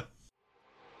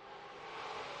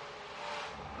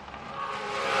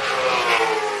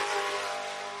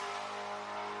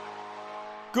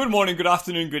 Good morning, good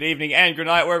afternoon, good evening, and good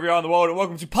night, wherever you are in the world, and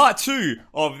welcome to part 2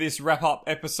 of this wrap-up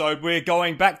episode. We're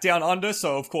going back down under,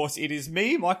 so of course it is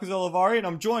me, Michael Zelavari, and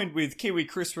I'm joined with Kiwi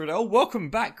Chris Riddell. Welcome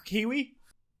back, Kiwi.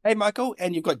 Hey, Michael,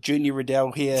 and you've got Junior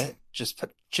Riddell here, just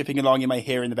chipping along in my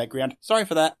hair in the background. Sorry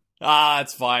for that.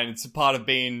 It's fine. It's a part of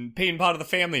being part of the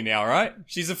family now, right?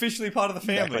 She's officially part of the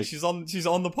family. Exactly. She's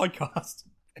on the podcast.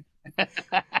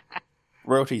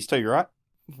 Royalties too, right?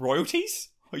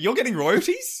 Royalties? You're getting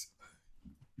royalties?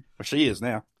 Well, she is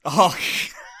now. Oh,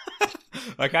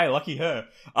 okay, lucky her.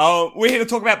 We're here to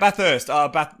talk about Bathurst.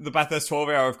 The Bathurst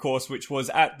 12-hour, of course, which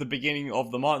was at the beginning of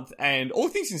the month. And all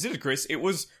things considered, Chris, it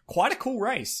was quite a cool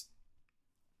race.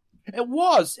 It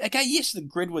was. Okay, yes, the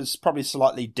grid was probably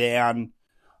slightly down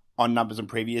on numbers in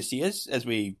previous years, as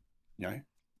we,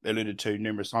 alluded to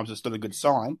numerous times. It's still a good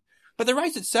sign. But the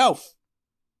race itself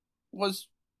was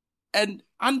an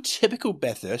untypical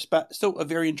Bathurst, but still a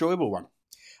very enjoyable one.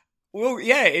 Well,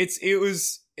 yeah, it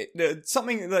was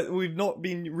something that we've not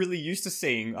been really used to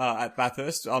seeing at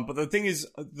Bathurst. But the thing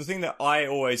that I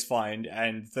always find,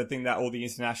 and the thing that all the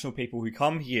international people who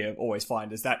come here always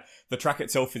find, is that the track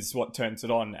itself is what turns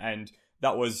it on, and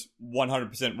that was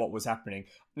 100% what was happening.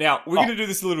 Now, we're going to do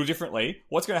this a little differently.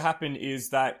 What's going to happen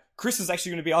is that Chris is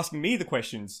actually going to be asking me the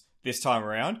questions this time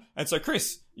around. And so,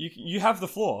 Chris, you have the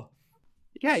floor.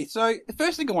 Okay, so the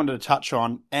first thing I wanted to touch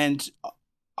on, and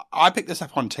I picked this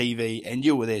up on TV, and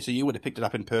you were there, so you would have picked it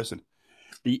up in person.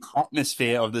 The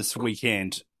atmosphere of this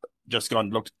weekend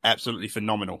looked absolutely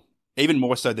phenomenal, even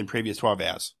more so than previous 12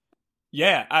 hours.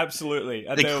 Yeah, absolutely.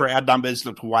 The crowd numbers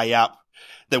looked way up.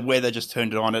 The weather just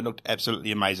turned it on. It looked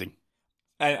absolutely amazing.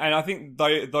 And I think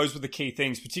those were the key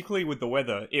things, particularly with the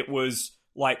weather. It was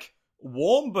like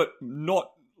warm, but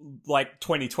not like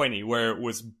 2020 where it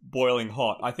was boiling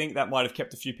hot. I think that might have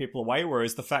kept a few people away,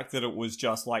 whereas the fact that it was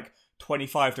just like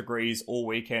 25 degrees all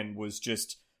weekend was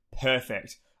just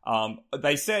perfect.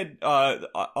 They said, I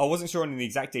wasn't sure on the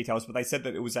exact details, but they said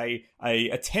that it was a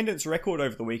attendance record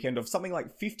over the weekend of something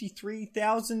like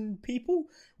 53,000 people,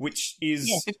 which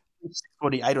is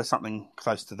 48 or something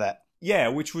close to that. Yeah,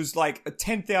 which was like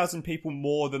 10,000 people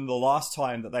more than the last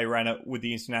time that they ran it with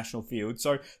the international field.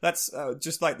 So that's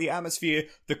just like the atmosphere,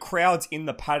 the crowds in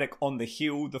the paddock on the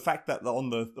hill, the fact that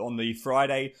on the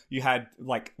Friday you had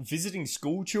like visiting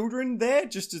school children there,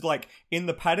 just as like in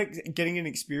the paddock getting an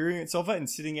experience of it and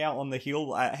sitting out on the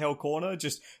hill at Hell Corner,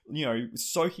 just, you know,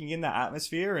 soaking in that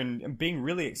atmosphere and being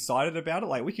really excited about it.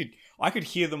 Like I could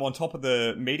hear them on top of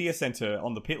the media center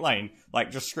on the pit lane, like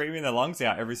just screaming their lungs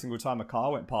out every single time a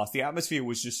car went past. The atmosphere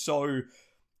was just so,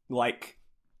 like,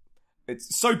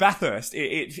 it's so Bathurst.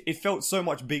 It felt so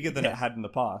much bigger than it had in the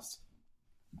past.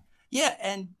 Yeah,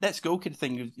 and that school kid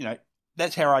thing, you know,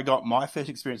 that's how I got my first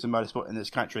experience in motorsport in this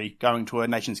country, going to a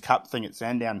Nations Cup thing at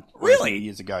Sandown. Really?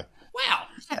 Years ago. Wow.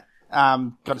 Yeah.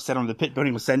 Got to sit on the pit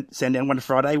building with Sandown one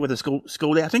Friday with a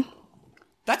school outing.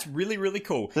 That's really, really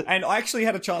cool. And I actually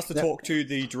had a chance to talk to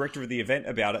the director of the event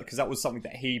about it, because that was something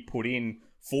that he put in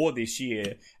for this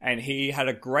year. And he had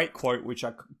a great quote, which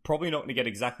I'm probably not going to get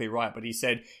exactly right, but he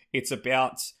said it's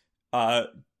about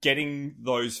getting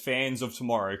those fans of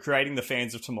tomorrow, creating the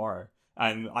fans of tomorrow.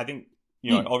 And I think,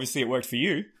 you know, obviously it worked for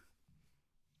you.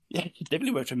 Yeah, it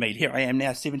definitely worked for me. Here I am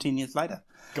now, 17 years later.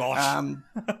 Gosh.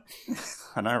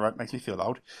 I know, right? Makes me feel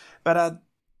old. But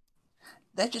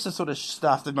that's just the sort of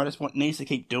stuff that motorsport needs to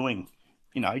keep doing.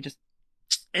 You know, just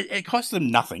it costs them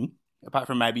nothing, apart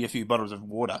from maybe a few bottles of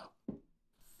water.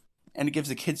 And it gives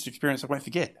the kids an experience they won't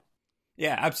forget.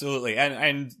 Yeah, absolutely.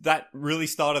 And that really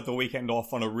started the weekend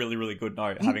off on a really, really good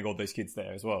note, having all those kids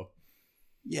there as well.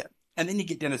 Yeah. And then you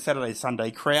get down to Saturday,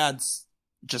 Sunday, crowds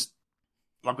just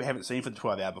like we haven't seen for the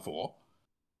 12 hour before.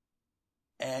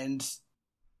 And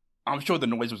I'm sure the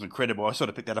noise was incredible. I sort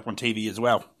of picked that up on TV as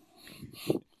well.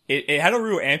 It had a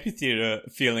real amphitheater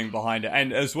feeling behind it.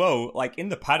 And as well, like in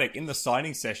the paddock, in the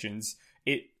signing sessions,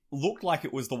 it looked like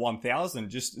it was the 1000.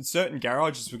 Just certain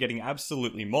garages were getting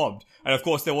absolutely mobbed. And of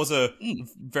course, there was a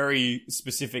very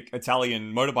specific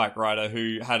Italian motorbike rider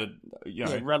who had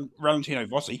Valentino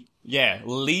Rossi. Yeah,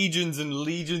 legions and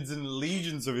legions and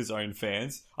legions of his own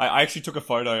fans. I actually took a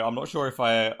photo. I'm not sure if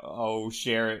I'll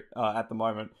share it at the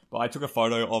moment, but I took a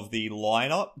photo of the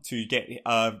lineup to get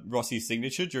Rossi's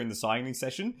signature during the signing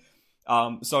session.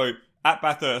 So at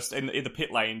Bathurst, in the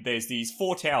pit lane, there's these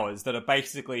 4 towers that are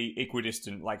basically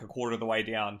equidistant, like a quarter of the way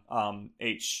down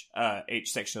each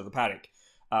section of the paddock.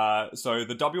 So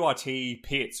the WRT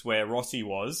pits where Rossi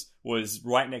was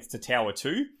right next to Tower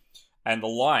 2, and the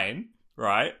line,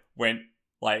 right, went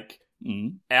like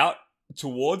out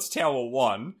towards Tower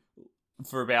 1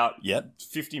 for about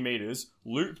 50 meters,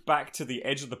 looped back to the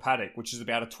edge of the paddock, which is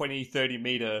about a 20-30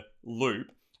 meter loop,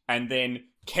 and then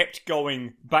kept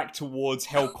going back towards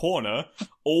Hell Corner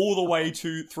all the way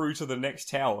through to the next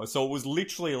tower. So it was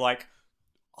literally like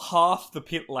half the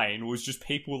pit lane was just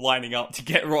people lining up to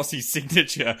get Rossi's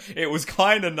signature. It was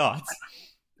kind of nuts.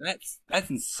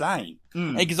 That's insane.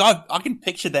 Because I can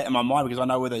picture that in my mind because I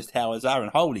know where those towers are,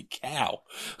 and holy cow.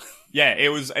 Yeah, it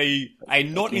was a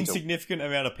not insignificant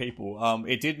amount of people.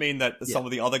 It did mean that some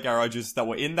of the other garages that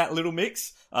were in that little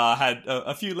mix had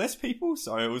a few less people,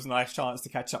 so it was a nice chance to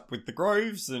catch up with the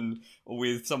Groves and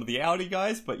with some of the Audi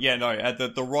guys. But yeah, no,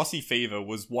 the Rossi fever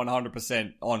was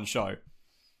 100% on show.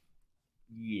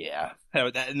 Yeah,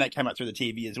 and that came up through the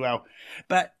TV as well.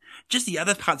 But just the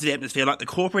other parts of the atmosphere, like the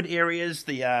corporate areas,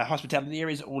 the hospitality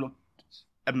areas, all look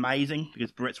amazing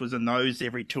because Brits was in those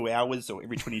every 2 hours or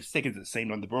every 20 seconds, it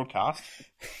seemed, on the broadcast.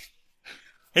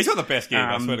 He's got the best gig,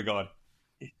 I swear to God.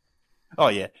 Oh,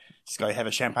 yeah. Just go have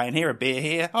a champagne here, a beer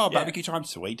here. Oh, barbecue time,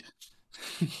 sweet.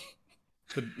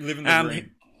 Living the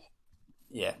dream.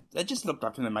 Yeah, that just looked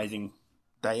like an amazing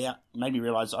day out. Made me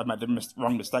realise I made the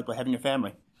wrong mistake by having a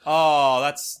family. Oh,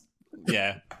 that's...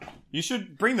 Yeah. You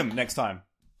should bring them next time.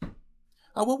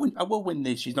 I will win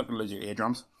this. She's not going to lose her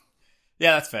eardrums.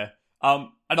 Yeah, that's fair.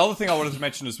 Another thing I wanted to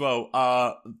mention as well,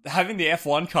 having the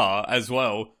F1 car as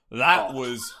well, that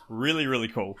was really, really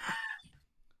cool.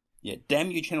 Yeah, damn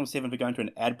you, Channel 7, for going to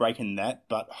an ad break in that,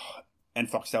 and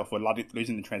Foxtel for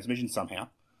losing the transmission somehow.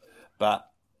 But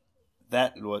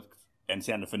that looked and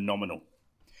sounded phenomenal.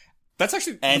 That's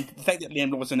actually... And the fact that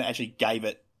Liam Lawson actually gave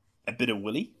it a bit of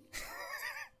willy.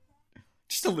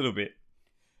 Just a little bit.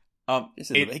 He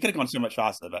could have gone so much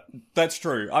faster, but... That's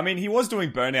true. I mean, he was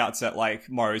doing burnouts at, like,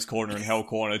 Murray's Corner and Hell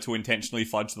Corner to intentionally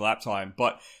fudge the lap time,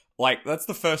 but, like, that's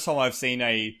the first time I've seen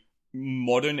a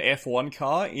modern F1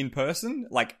 car in person,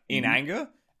 like, in anger,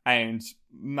 and,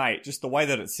 mate, just the way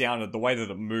that it sounded, the way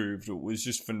that it moved, it was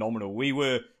just phenomenal.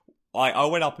 I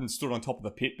went up and stood on top of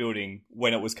the pit building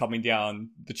when it was coming down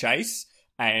the chase,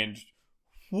 and,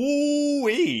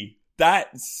 woo-wee, that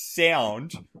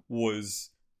sound was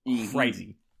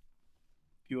crazy.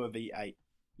 Pure V8.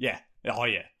 Yeah. Oh,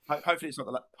 yeah. Hopefully it's not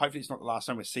the last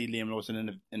time we see Liam Lawson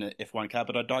in an F1 car,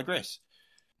 but I digress.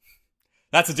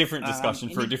 That's a different discussion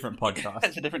for a different podcast.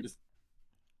 That's a different...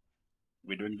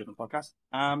 We're doing a different podcast.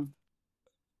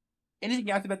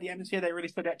 Anything else about the atmosphere that really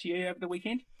stood out to you over the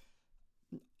weekend?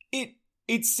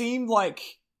 It seemed like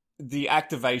the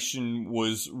activation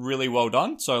was really well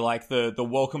done. So, like, the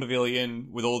welcome pavilion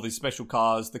with all these special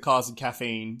cars, the cars and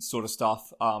caffeine sort of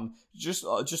stuff.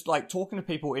 Just like talking to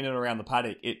people in and around the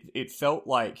paddock, it felt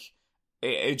like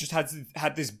it just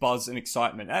had this buzz and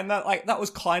excitement, and that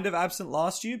was kind of absent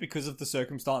last year because of the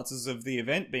circumstances of the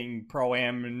event being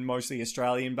pro-am and mostly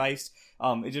Australian based.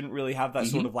 It didn't really have that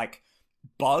sort of like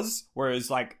buzz, whereas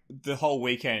like the whole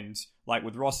weekend, like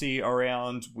with Rossi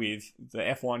around, with the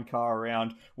F1 car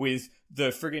around, with the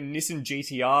friggin' Nissan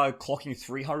GTR clocking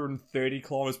 330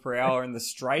 kilometers per hour in the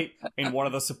straight in one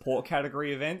of the support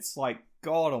category events, like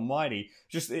God almighty,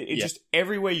 just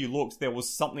everywhere you looked there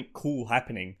was something cool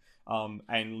happening. That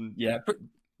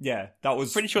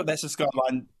was pretty sure that's a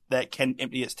Skyline that can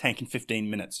empty its tank in 15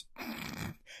 minutes.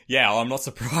 Yeah, I'm not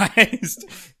surprised.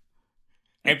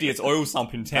 Empty its oil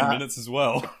sump in 10 minutes as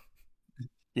well.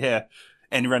 Yeah,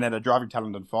 and ran out of driving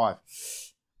talent in 5.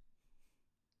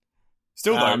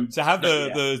 Still though, to have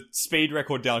the speed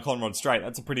record down Conrod Straight,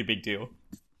 that's a pretty big deal.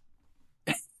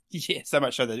 Yeah, so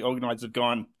much so that the organisers have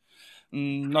gone,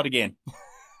 not again.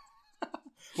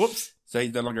 Whoops. So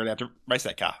he's no longer allowed to race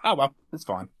that car. Oh, well, that's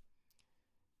fine.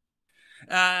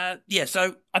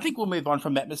 So I think we'll move on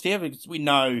from the atmosphere because we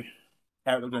know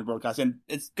how it looks in the broadcast. And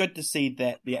it's good to see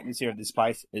that the atmosphere of this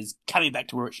place is coming back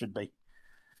to where it should be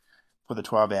for the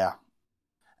 12-hour.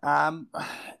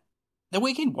 The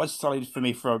weekend was solid for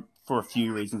me for a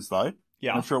few reasons, though.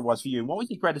 Yeah. I'm sure it was for you. What was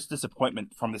your greatest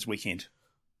disappointment from this weekend?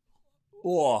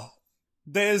 Oh,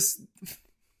 there's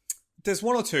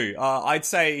one or two. I'd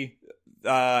say...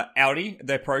 Audi,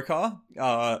 their pro car,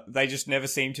 they just never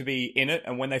seemed to be in it,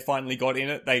 and when they finally got in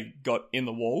it, they got in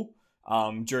the wall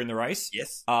during the race.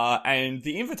 Yes. And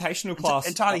the invitational class...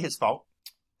 It's entirely his fault.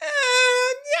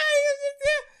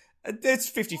 It's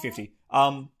 50-50.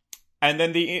 And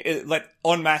then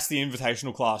en masse, the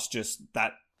invitational class, just,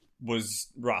 that was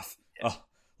rough.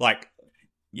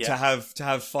 To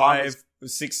have five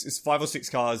or six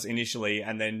cars initially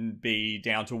and then be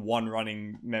down to one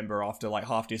running member after like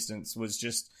half distance was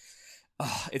just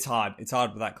it's hard with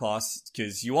that class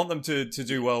because you want them to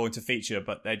do well and to feature,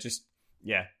 but they just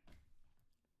they're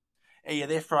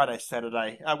Friday,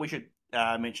 Saturday. We should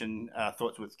mention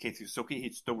thoughts with Keith Suzuki.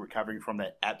 He's still recovering from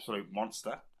that absolute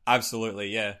monster. Absolutely,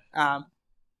 yeah. So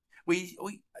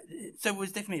it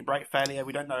was definitely a brake failure.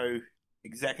 We don't know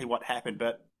exactly what happened,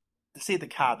 but to see the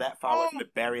car that far away from the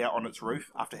barrier on its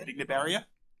roof after hitting the barrier,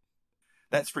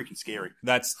 that's freaking scary.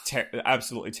 That's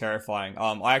absolutely terrifying.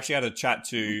 I actually had a chat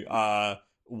to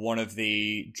one of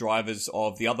the drivers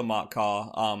of the other Mark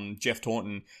car, Jeff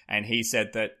Taunton, and he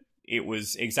said that it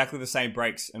was exactly the same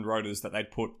brakes and rotors that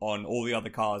they'd put on all the other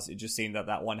cars. It just seemed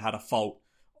that one had a fault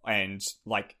and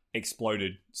like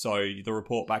exploded. So the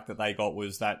report back that they got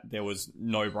was that there was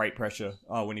no brake pressure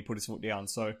when he put his foot down.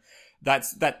 So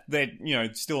they're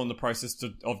still in the process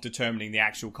of determining the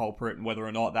actual culprit and whether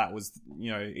or not that was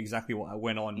exactly what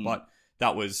went on. But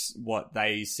that was what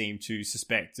they seemed to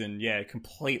suspect, and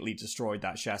completely destroyed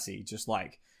that chassis. Just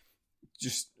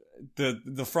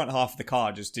the front half of the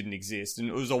car just didn't exist, and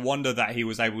it was a wonder that he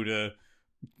was able to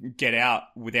get out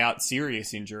without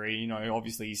serious injury.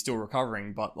 Obviously he's still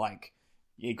recovering, but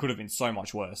it could have been so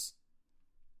much worse.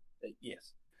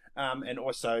 Yes. And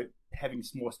also having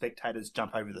more spectators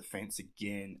jump over the fence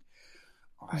again.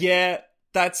 Yeah,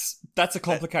 that's a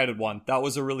complicated one. That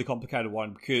was a really complicated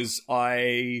one because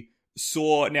I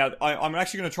saw... Now, I'm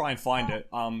actually going to try and find it.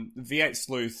 V8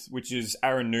 Sleuth, which is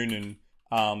Aaron Noonan,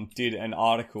 did an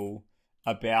article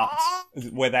about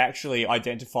where they actually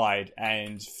identified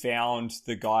and found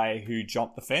the guy who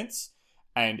jumped the fence.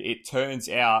 And it turns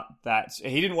out that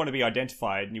he didn't want to be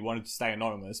identified and he wanted to stay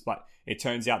anonymous, but it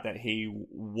turns out that he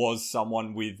was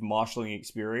someone with marshalling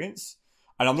experience.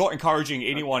 And I'm not encouraging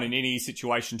anyone in any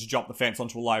situation to jump the fence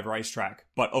onto a live racetrack,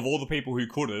 but of all the people who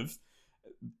could have,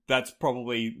 that's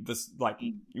probably this, like,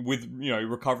 with, you know,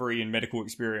 recovery and medical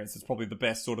experience, it's probably the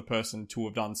best sort of person to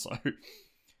have done so.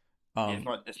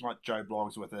 It's not Joe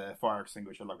Blogs with a fire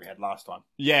extinguisher like we had last time.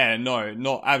 Yeah,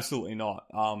 no, absolutely not.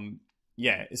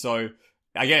 Yeah, so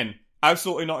again,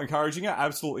 absolutely not encouraging it,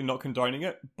 absolutely not condoning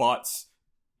it, but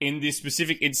in this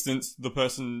specific instance, the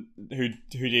person who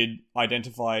did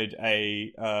identified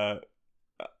a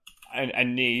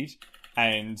need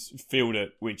and filled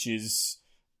it, which is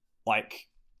like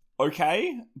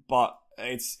okay, but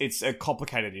it's a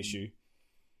complicated issue.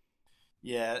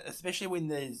 Yeah, especially when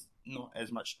there's not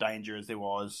as much danger as there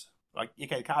was. Like,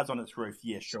 okay, car's on its roof,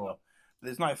 yeah, sure. But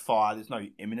there's no fire, there's no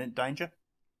imminent danger.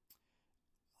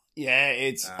 Yeah,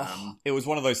 it was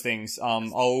one of those things.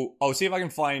 I'll see if I can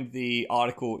find the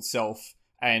article itself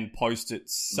and post it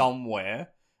somewhere.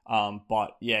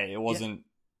 But yeah, it wasn't.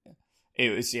 Yeah.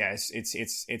 It was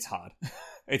it's hard.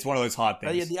 It's one of those hard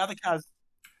things. But yeah, the other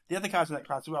cars in that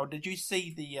class as well. Did you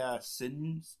see the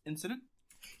Sin incident?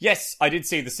 Yes, I did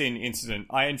see the Sin incident.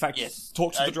 I in fact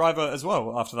talked to the driver as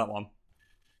well after that one.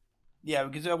 Yeah,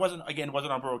 because it wasn't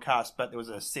on broadcast, but there was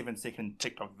a 7-second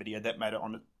TikTok video that made it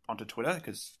onto Twitter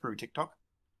because through TikTok.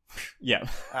 Yeah.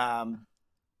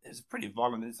 It was a pretty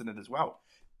violent incident as well.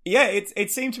 Yeah,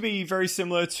 it seemed to be very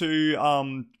similar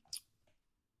to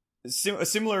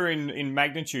similar in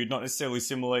magnitude, not necessarily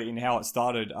similar in how it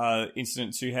started.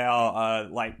 Incident to how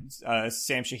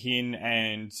Sam Shaheen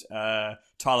and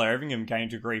Tyler Everingham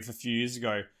gained grief a few years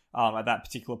ago at that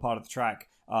particular part of the track.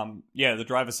 The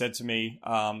driver said to me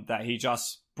that he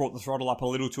just brought the throttle up a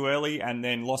little too early and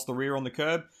then lost the rear on the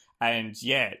curb, and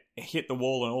hit the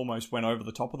wall and almost went over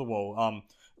the top of the wall.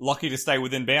 Lucky to stay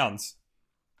within bounds.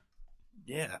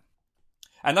 Yeah.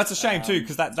 And that's a shame too,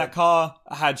 because that car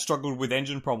had struggled with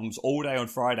engine problems all day on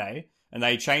Friday, and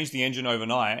they changed the engine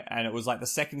overnight, and it was like the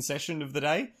second session of the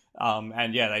day.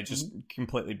 They just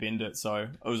completely binned it, so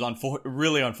it was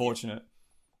really unfortunate.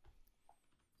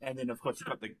 And then, of course, you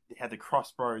had the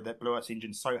Crossbow that blew its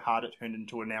engine so hard it turned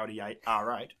into an Audi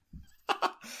R8.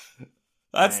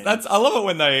 I love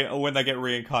it when they get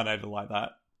reincarnated like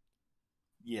that.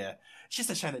 Yeah, it's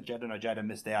just a shame that Jada Nojada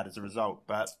missed out as a result,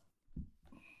 but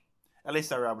at least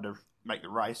they were able to make the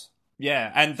race.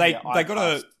 Yeah, and they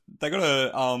got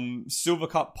a Silver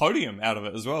Cup podium out of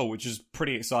it as well, which is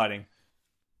pretty exciting.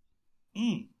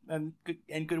 And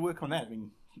good work on that. I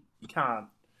mean, you can't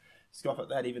scoff at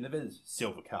that, even if it is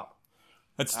Silver Cup.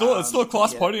 It's still a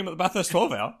class podium at the Bathurst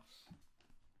 12 Hour.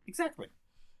 Exactly.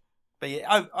 But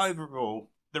yeah, overall,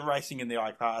 the racing in the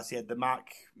I-Class, you had the Mark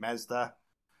Mazda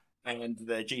and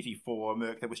the GT4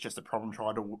 Merc that was just a problem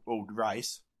child all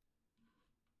race.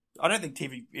 I don't think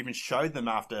TV even showed them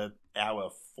after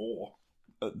hour 4.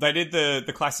 They did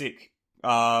the classic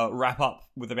wrap up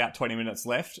with about 20 minutes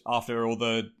left after all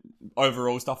the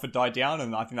overall stuff had died down,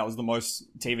 and I think that was the most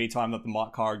TV time that the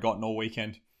Mark car had gotten all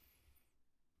weekend.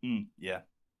 Yeah.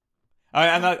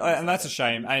 And that's a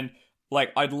shame. And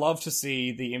like, I'd love to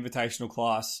see the Invitational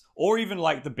class, or even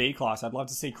like the B class. I'd love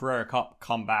to see Carrera Cup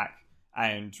come back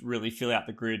and really fill out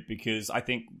the grid, because I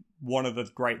think one of the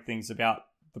great things about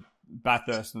the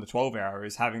Bathurst and the 12 Hour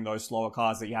is having those slower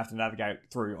cars that you have to navigate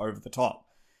through over the top.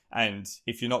 And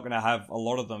if you're not going to have a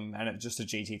lot of them and it's just a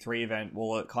GT3 event,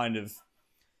 well, it kind of,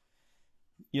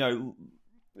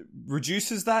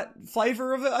 reduces that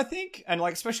flavor of it, I think. And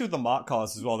like, especially with the Mark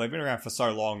cars as well, they've been around for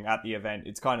so long at the event.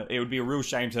 It would be a real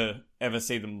shame to ever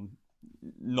see them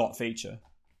not feature.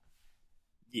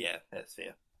 Yeah, that's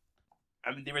fair.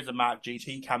 I mean, there is a Mark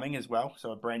GT coming as well,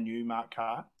 so a brand new Mark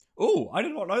car. Oh, I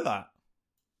did not know that.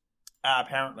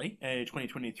 Apparently, in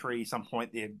 2023, some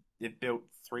point they've built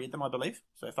 3 of them, I believe,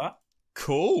 so far.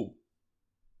 Cool.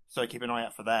 So keep an eye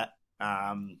out for that.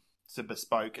 It's a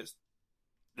bespoke.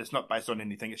 It's not based on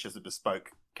anything. It's just a bespoke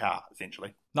car,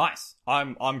 essentially. Nice.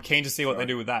 I'm keen to see what they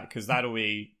do with that, because that'll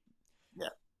be. Yeah.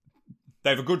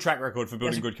 They have a good track record for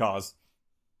building good cars.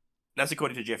 That's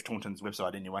according to Jeff Taunton's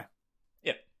website, anyway.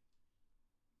 Yep.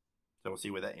 So we'll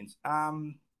see where that ends.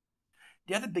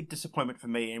 The other big disappointment for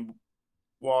me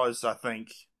was, I think,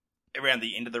 around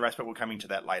the end of the race, but we're coming to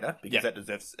that later, because that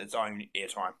deserves its own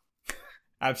airtime.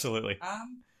 Absolutely.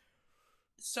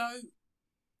 So,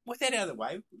 with that out of the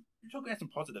way, we're talking about some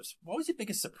positives. What was your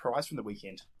biggest surprise from the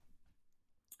weekend?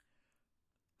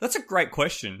 That's a great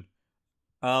question.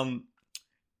 I'm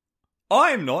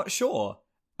not sure.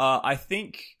 I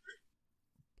think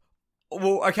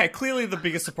Well, okay, clearly the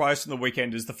biggest surprise from the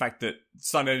weekend is the fact that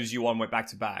Sun Energy 1 went back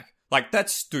to back. Like,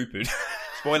 that's stupid.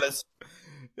 Spoilers.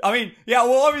 I mean, yeah,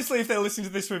 well, obviously if they're listening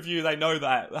to this review, they know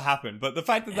that happened. But the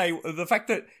fact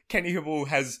that Kenny Hibble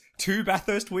has 2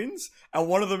 Bathurst wins, and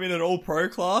one of them in an all-pro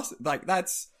class, like,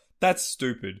 that's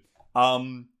stupid.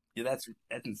 Yeah, that's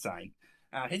insane.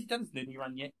 Has he done his nudie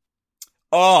run yet?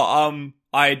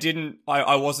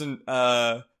 I wasn't,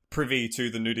 privy to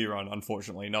the nudie run,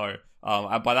 unfortunately, no.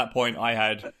 And by that point, I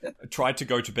had tried to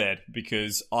go to bed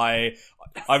because I'm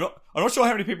not sure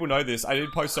how many people know this. I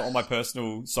did post it on my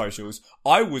personal socials.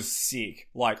 I was sick.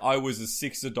 Like, I was as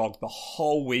sick as a dog the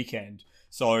whole weekend.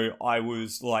 So I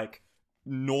was, like,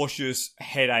 nauseous,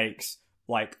 headaches,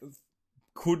 like,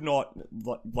 could not,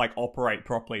 like, operate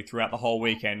properly throughout the whole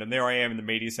weekend. And there I am in the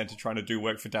media centre trying to do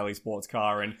work for Daily Sports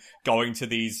Car and going to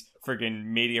these friggin'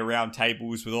 media round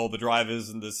tables with all the drivers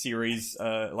and the series,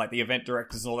 like the event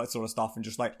directors and all that sort of stuff, and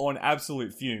just, like, on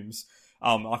absolute fumes.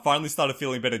 I finally started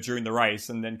feeling better during the race,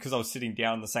 and then because I was sitting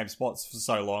down in the same spots for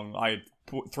so long, I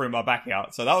threw my back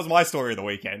out. So that was my story of the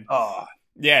weekend. Oh.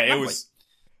 Yeah, it was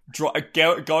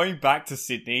going back to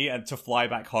Sydney and to fly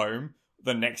back home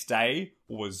the next day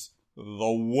was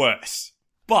the worst.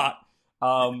 But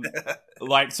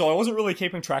like, so I wasn't really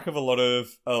keeping track of a lot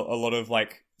of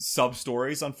like sub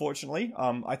stories, unfortunately.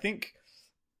 I think,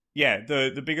 yeah,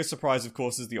 the biggest surprise, of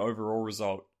course, is the overall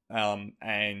result.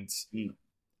 And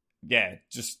yeah,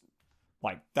 just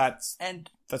like that's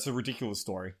a ridiculous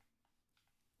story.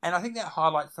 And I think that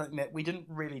highlights something that we didn't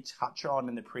really touch on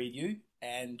in the preview,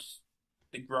 and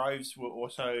the Groves were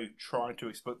also trying to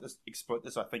exploit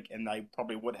this, I think, and they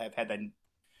probably would have had they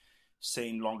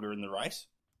seen longer in the race.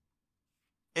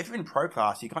 If you're in pro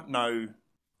class, you got no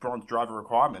bronze driver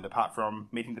requirement apart from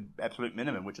meeting the absolute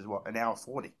minimum, which is what, an hour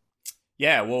 40.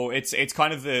 Yeah, well, it's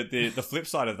kind of the flip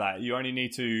side of that. You only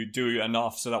need to do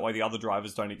enough so that way the other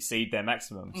drivers don't exceed their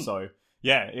maximum. So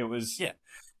yeah, it was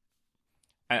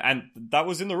and that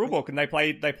was in the rulebook, and they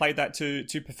played that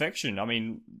to perfection. I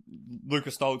mean,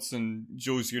 Lucas Stoltz and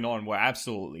Jules Yunon were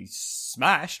absolutely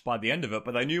smashed by the end of it,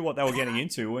 but they knew what they were getting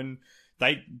into, and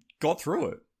they got through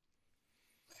it.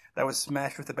 They were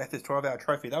smashed with the Bathurst 12-hour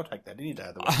trophy. They'll take that any day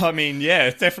of the week. I mean, yeah,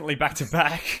 definitely back to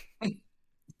back.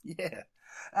 Yeah.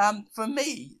 For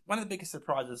me, one of the biggest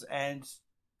surprises, and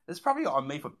it's probably on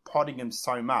me for prodding him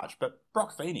so much, but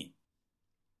Brock Feeney.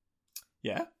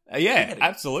 Yeah,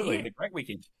 absolutely. He had a great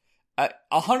weekend.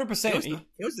 100%.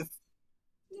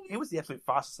 He was the absolute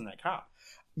fastest in that car.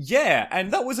 Yeah,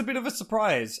 and that was a bit of a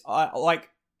surprise. Like,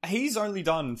 he's only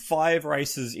done 5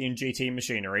 races in GT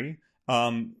machinery.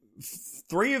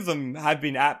 3 of them have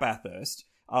been at Bathurst.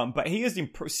 But he is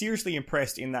seriously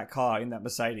impressed in that car, in that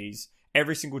Mercedes,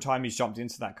 every single time he's jumped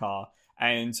into that car.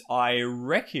 And I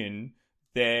reckon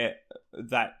there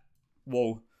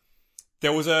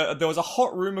was a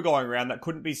hot rumor going around that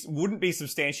wouldn't be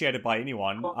substantiated by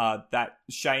anyone, that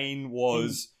Shane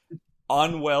was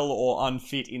unwell or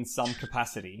unfit in some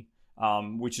capacity,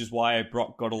 which is why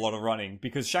Brock got a lot of running,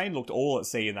 because Shane looked all at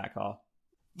sea in that car.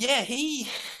 Yeah, he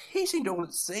seemed all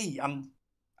at sea,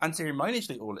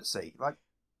 unceremoniously all at sea. Like,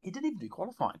 he didn't even do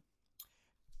qualifying.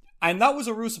 And that was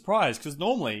a real surprise, because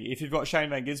normally, if you've got Shane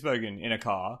Van Gisbergen in a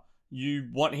car, you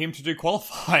want him to do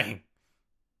qualifying.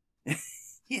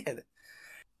 Yeah.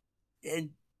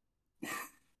 And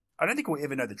I don't think we'll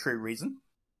ever know the true reason.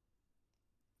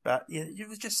 But yeah, it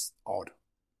was just odd.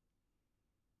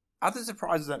 Other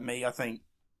surprises Other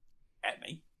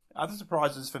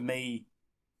surprises for me,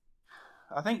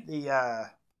 I think it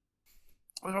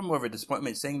was more of a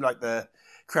disappointment seeing like the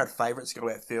crowd favourites go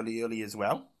out fairly early as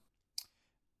well.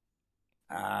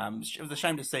 It was a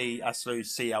shame to see us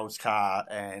lose CL's car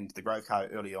and the Grove car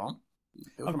early on.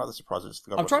 There were some other surprises.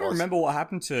 I'm trying to remember what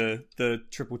happened to the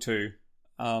 222.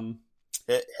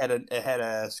 It had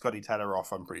a Scotty Taylor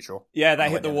off, I'm pretty sure. Yeah, they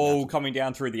hit the wall coming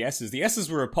down through the S's. The S's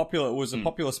were a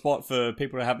popular spot for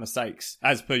people to have mistakes,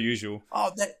 as per usual.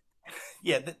 Oh, that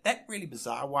really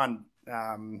bizarre one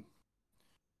that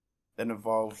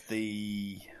involved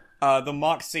the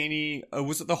Mark Sini,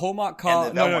 was it the Hallmark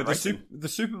car? No, the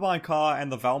Superbike car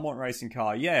and the Valmont racing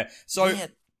car. Yeah. So yeah,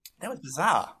 that was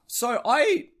bizarre. So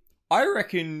I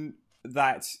reckon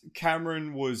that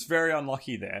Cameron was very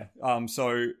unlucky there.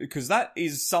 Because that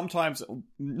is that's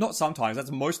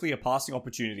mostly a passing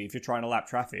opportunity if you're trying to lap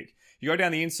traffic. You go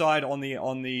down the inside on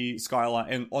the Skyline,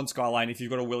 and on Skyline if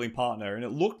you've got a willing partner, and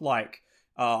it looked like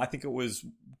I think it was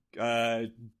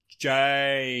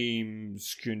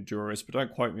James Koundouris, but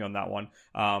don't quote me on that one,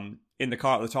 in the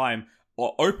car at the time,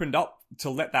 opened up to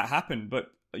let that happen.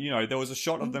 But, you know, there was a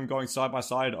shot of them going side by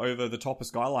side over the top of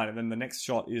Skyline, and then the next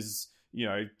shot is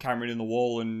Cameron in the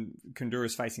wall and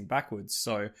Kundura's facing backwards.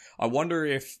 So I wonder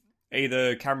if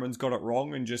either Cameron's got it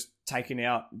wrong and just taken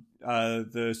out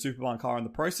the Superman car in the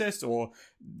process, or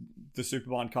the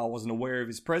Superman car wasn't aware of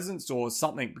his presence or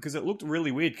something, because it looked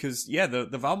really weird because,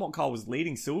 the Valmont car was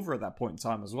leading Silver at that point in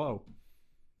time as well.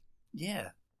 Yeah.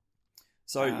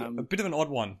 So a bit of an odd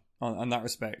one on that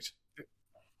respect.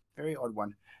 Very odd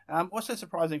one. Also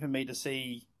surprising for me to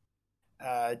see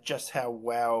just how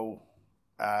well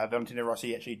Valentino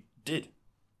Rossi actually did.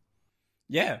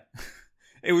 Yeah.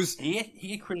 It was...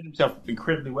 He acquitted himself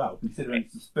incredibly well, considering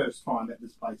it's his first time at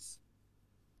this place.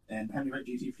 And how many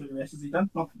GT3 races has he done?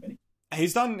 Not many.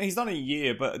 He's done a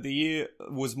year, but the year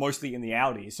was mostly in the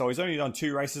Audi, so he's only done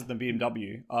 2 races in the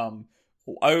BMW.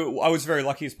 I was very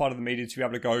lucky as part of the media to be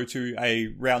able to go to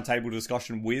a roundtable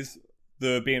discussion with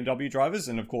the BMW drivers,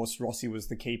 and of course Rossi was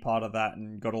the key part of that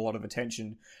and got a lot of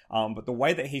attention. But the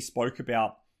way that he spoke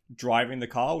about driving the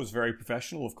car was very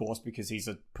professional, of course, because he's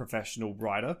a professional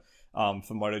rider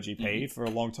for MotoGP for a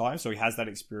long time, so he has that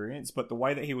experience. But the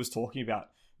way that he was talking about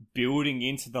building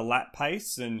into the lap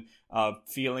pace and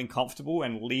feeling comfortable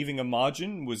and leaving a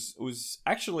margin was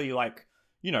actually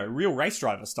real race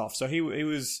driver stuff. So he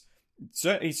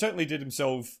certainly did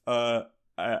himself a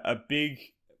big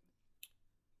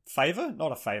favor,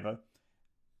 not a favor.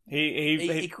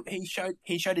 He showed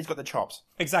he's got the chops.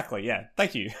 Exactly. Yeah.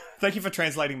 Thank you. Thank you for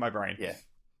translating my brain. Yeah.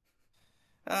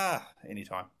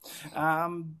 Anytime.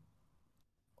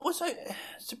 Also,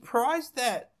 surprised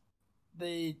that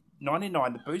the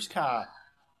 99, the boost car,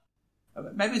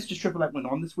 maybe it's just Triple Eight went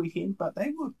on this weekend, but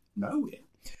they were nowhere.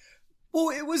 Well,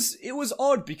 it was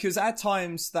odd because at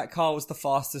times that car was the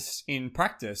fastest in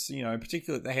practice,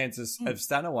 particularly at the hands of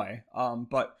Stanaway.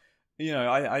 But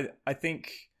I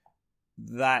think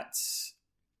that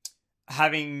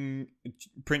having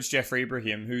Prince Jeffrey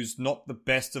Ibrahim, who's not the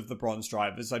best of the bronze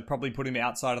drivers, I'd probably put him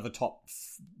outside of the top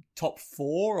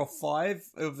 4 or 5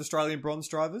 of Australian bronze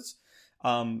drivers.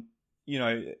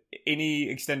 Any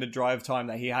extended drive time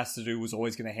that he has to do was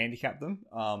always going to handicap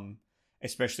them,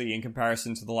 especially in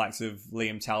comparison to the likes of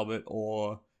Liam Talbot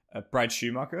or Brad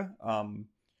Schumacher.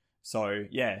 So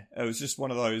yeah, it was just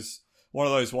one of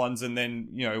those ones. And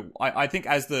then, I think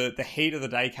as the heat of the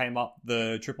day came up,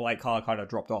 the Triple Eight car kind of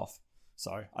dropped off.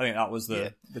 So I think that was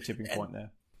the tipping point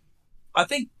there. I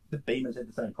think the Beamers had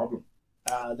the same problem.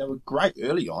 They were great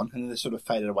early on, and then they sort of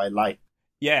faded away late.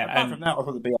 Yeah, apart from that, I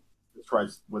thought the Beamers this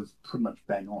race was pretty much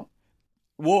bang on.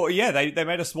 Well, yeah, they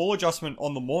made a small adjustment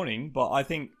on the morning, but I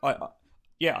think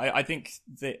I think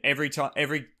that every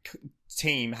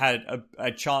team had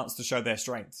a chance to show their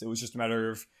strengths. It was just a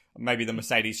matter of maybe the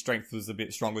Mercedes' strength was a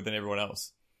bit stronger than everyone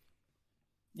else.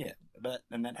 Yeah,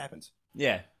 and that happens.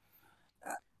 Yeah.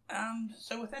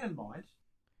 So with that in mind,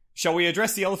 shall we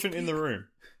address the elephant in the room?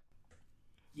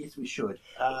 Yes, we should.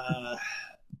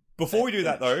 Before we do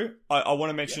that, though, I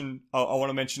want to mention I want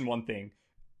to mention one thing.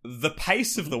 The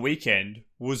pace of the weekend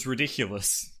was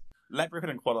ridiculous. Lap record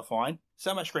in qualifying,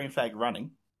 so much green flag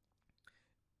running.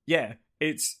 Yeah,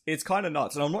 it's kind of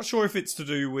nuts, and I'm not sure if it's to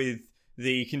do with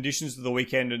the conditions of the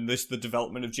weekend and the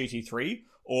development of GT3,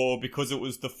 or because it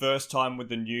was the first time with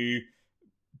the new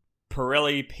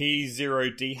Pirelli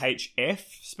P0DHF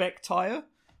spec tyre,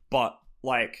 but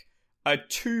a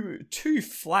two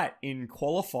flat in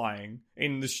qualifying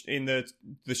in the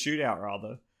shootout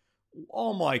rather.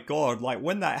 Oh my god!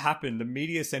 When that happened, the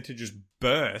media center just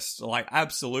burst.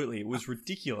 Absolutely, it was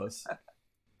ridiculous.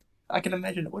 I can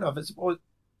imagine it would have. What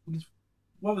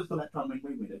was the lap time when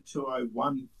we went at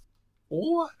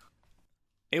 2:01.4?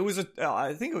 It was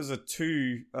I think it was a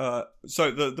 2.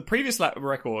 So the previous lap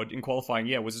record in qualifying,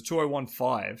 was a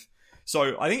 2:01.5.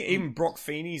 So I think even Brock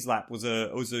Feeney's lap was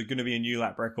going to be a new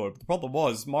lap record. But the problem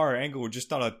was Mario Engel had just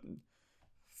done a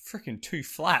freaking 2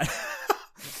 flat.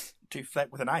 2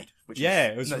 flat with an 8. Which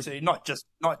it was not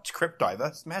crypt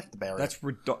diver, smashed the barrier. That's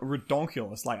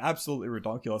redonkulous, absolutely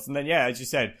redonkulous. And then as you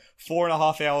said,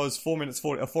 4.5 hours, 4 minutes,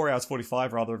 4 hours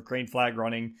 45 rather of green flag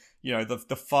running.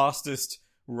 The fastest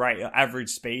rate average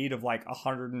speed of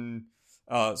 100 and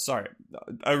a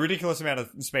ridiculous amount of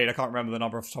speed. I can't remember the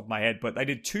number off the top of my head, but they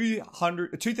did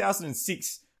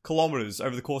 2006 kilometers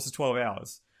over the course of 12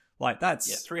 hours.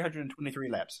 That's 323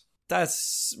 laps.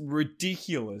 That's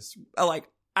ridiculous.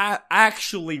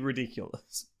 Actually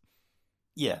ridiculous.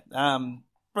 Yeah.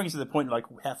 Brings to the point,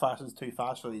 how fast is too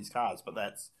fast for these cars, but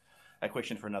that's a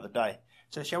question for another day.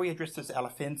 So shall we address this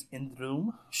elephant in the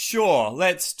room? Sure,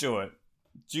 let's do it.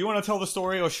 Do you want to tell the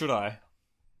story, or should I?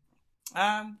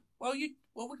 Well, we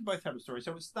can both tell the story.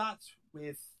 So it starts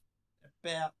with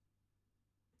about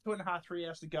 2.5, 3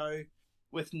 hours to go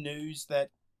with news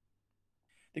that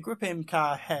the Group M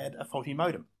car had a faulty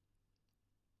modem.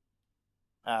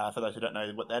 For those who don't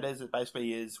know what that is, it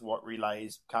basically is what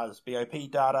relays cars'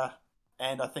 BOP data,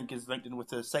 and I think is linked in with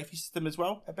the safety system as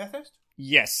well at Bathurst.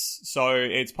 Yes, so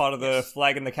it's part of the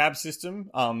flag in the cab system.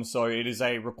 So it is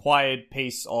a required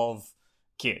piece of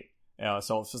kit.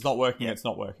 So if it's not working, it's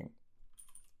not working.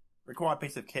 Required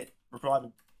piece of kit,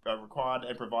 required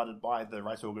and provided by the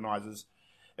race organisers.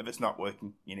 If it's not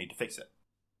working, you need to fix it.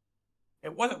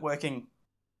 It wasn't working,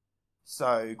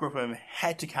 so Group M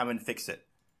had to come and fix it.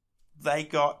 They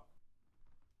got...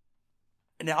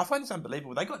 Now, I find this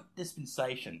unbelievable. They got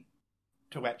dispensation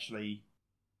to actually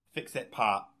fix that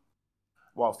part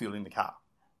while fueling the car.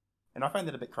 And I find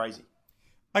that a bit crazy.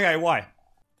 Okay, why?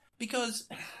 Because...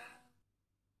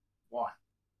 Why?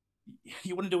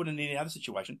 You wouldn't do it in any other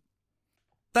situation.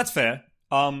 That's fair.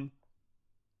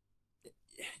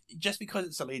 Just because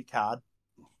it's a lead card,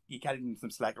 you can't give them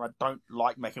some slack. I don't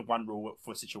like making one rule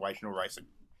for situational racing.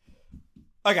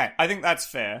 Okay, I think that's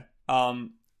fair.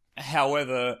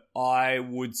 However, I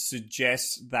would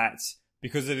suggest that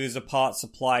because it is a part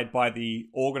supplied by the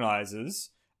organisers,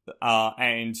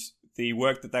 and the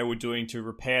work that they were doing to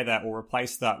repair that or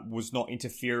replace that was not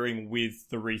interfering with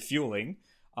the refueling,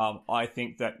 I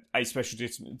think that a special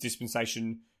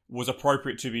dispensation was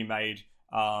appropriate to be made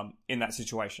in that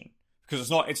situation. Because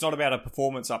it's not about a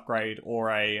performance upgrade or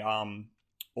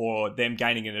them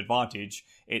gaining an advantage.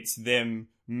 It's them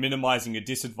minimizing a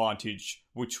disadvantage,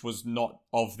 which was not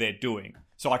of their doing.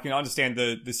 So I can understand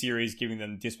the series giving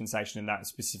them dispensation in that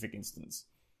specific instance.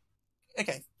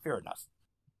 Okay, fair enough.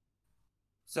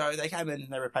 So they came in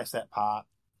and they replaced that part.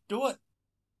 Do it.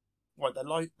 What,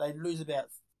 they lose about,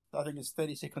 I think it's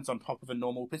 30 seconds on top of a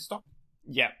normal pit stop?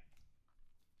 Yeah.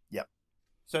 Yep.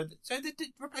 So they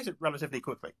did replace it relatively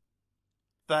quickly.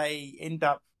 They end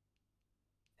up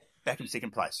back in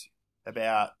second place.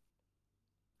 About,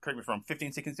 correct me if I'm wrong,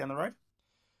 15 seconds down the road?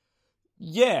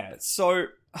 Yeah, so...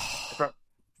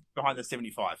 Behind the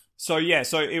 75. So yeah,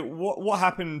 what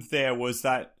happened there was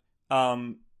that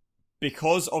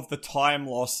because of the time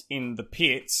loss in the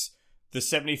pits, the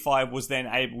 75 was then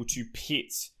able to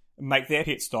make their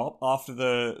pit stop after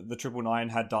the 999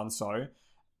 had done so,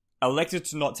 elected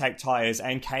to not take tyres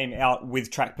and came out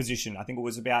with track position. I think it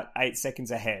was about 8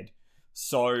 seconds ahead.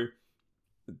 So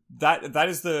that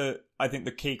is I think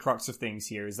the key crux of things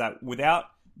here is that without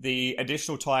the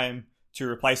additional time to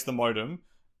replace the modem,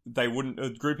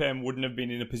 Group M wouldn't have been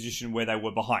in a position where they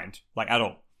were behind, like at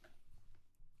all.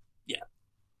 Yeah.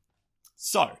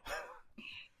 So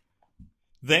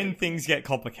then things get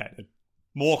complicated.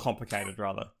 More complicated,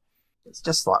 rather. It's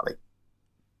just slightly.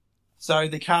 So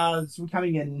the cars were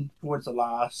coming in towards the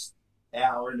last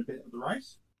hour and a bit of the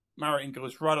race. Murray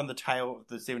goes right on the tail of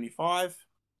the 75.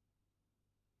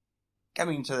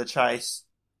 Coming into the chase.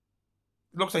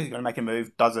 Looks like he's going to make a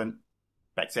move. Doesn't.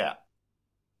 Backs out.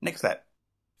 Next lap.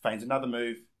 Feigns another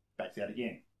move. Backs out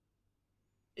again.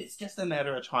 It's just a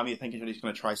matter of time. You think he's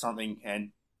going to try something and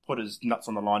put his nuts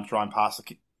on the line, try and pass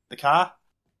the car.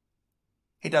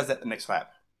 He does that the next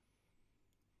lap.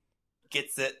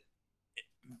 Gets it.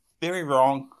 Very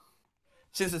wrong.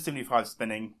 Since the 75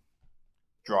 spinning,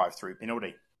 drive-through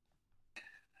penalty.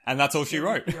 And that's all she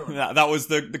wrote. That was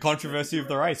the controversy of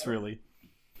the race, really.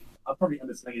 I'll probably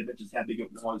understand a bit just how big it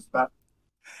was, but...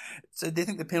 So do you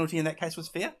think the penalty in that case was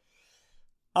fair?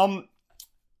 I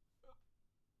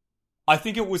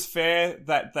think it was fair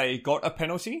that they got a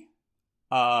penalty.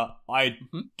 I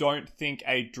don't think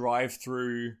a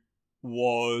drive-through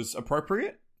was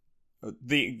appropriate.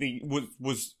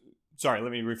 Sorry,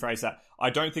 let me rephrase that. I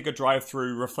don't think a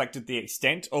drive-through reflected the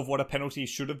extent of what a penalty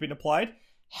should have been applied.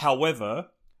 However,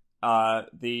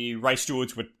 the race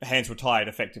stewards' hands were tied,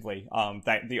 effectively.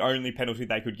 The only penalty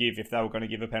they could give, if they were going to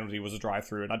give a penalty, was a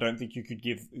drive-through, and I don't think you could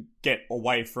get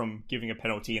away from giving a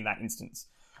penalty in that instance.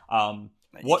 You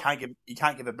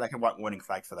can't give a black and white warning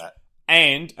flag for that.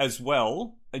 And, as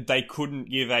well, they couldn't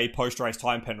give a post-race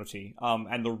time penalty.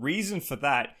 And the reason for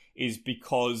that is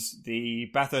because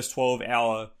the Bathurst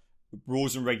 12-hour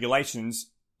rules and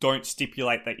regulations don't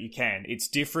stipulate that you can. It's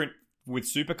different with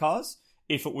supercars.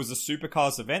 If it was a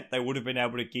supercars event, they would have been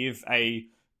able to give a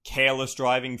careless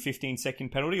driving 15-second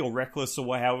penalty, or reckless,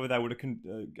 or however they would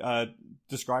have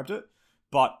described it.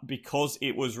 But because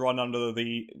it was run under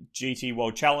the GT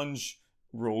World Challenge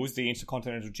rules, the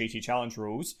Intercontinental GT Challenge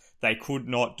rules, they could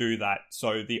not do that.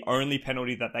 So the only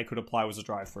penalty that they could apply was a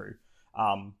drive-through.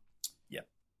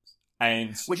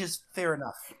 Which is fair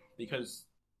enough, because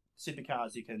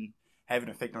supercars, you can have an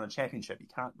effect on a championship. You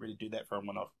can't really do that for a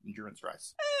one-off endurance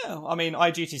race. Yeah, I mean,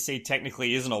 IGTC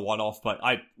technically isn't a one-off, but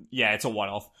it's a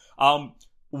one-off.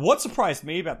 What surprised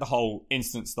me about the whole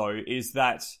instance, though, is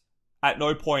that at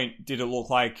no point did it look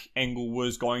like Engel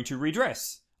was going to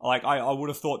redress. Like, I would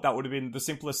have thought that would have been the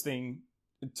simplest thing,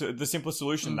 the simplest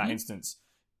solution in that instance.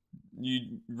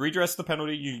 You redress the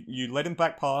penalty, you let him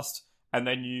back past, and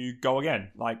then you go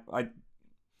again.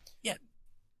 Yeah.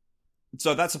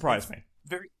 So that surprised me.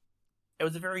 It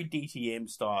was a very DTM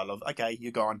style of, okay,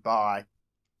 you're gone, bye.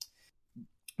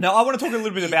 Now, I want to talk a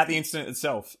little bit about the incident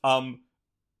itself.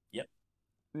 Yep.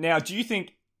 Now, do you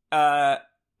think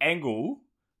Engel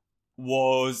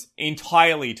was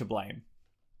entirely to blame?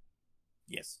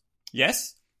 Yes.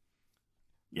 Yes?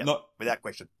 Yeah. Without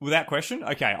question. Without question?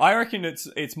 Okay. I reckon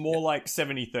it's more like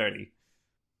 70-30.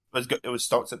 It was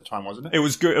Stoltz at the time, wasn't it? It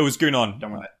was Gunon.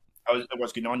 Don't worry. It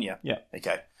was Gunon, yeah. Yeah.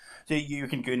 Okay. So you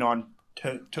reckon Gunon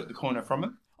took the corner from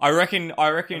him? I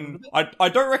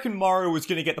don't reckon Morrow was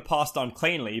going to get the pass done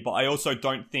cleanly, but I also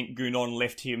don't think Gunon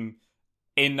left him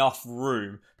enough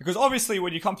room. Because obviously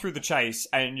when you come through the chase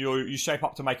and you shape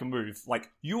up to make a move, like,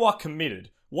 you are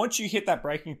committed. Once you hit that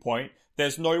breaking point,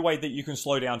 there's no way that you can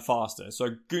slow down faster.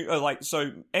 So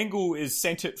Engel is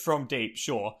sent it from deep,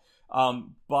 sure.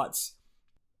 But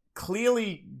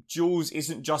clearly Jules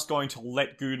isn't just going to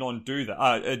let Gunon do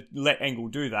that, let Engel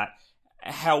do that.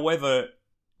 However,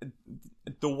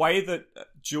 the way that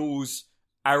Jules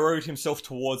arrowed himself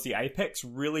towards the apex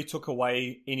really took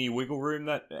away any wiggle room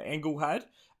that Engel had,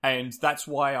 and that's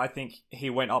why I think he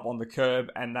went up on the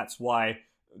curb, and that's why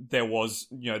there was,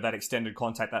 that extended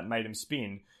contact that made him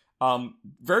spin.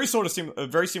 Very similar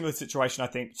situation, I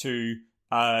think, to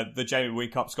the Jamie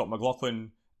Whincup, Scott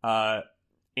McLaughlin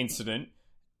incident.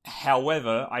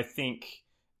 However, I think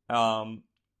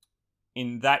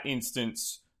in that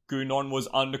instance, Gunon was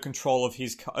under control of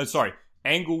his car.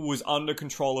 Engel was under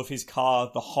control of his car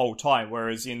the whole time,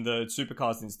 whereas in the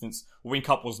supercars instance,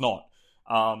 Whincup was not.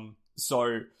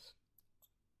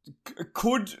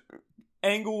 Could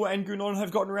Engel and Gunon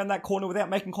have gotten around that corner without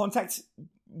making contact?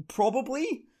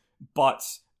 Probably. But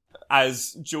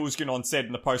as Jules Gunon said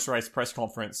in the post-race press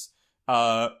conference,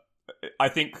 I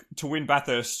think to win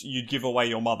Bathurst, you'd give away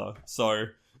your mother. So,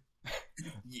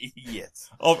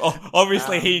 yes,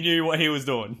 obviously he knew what he was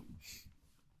doing.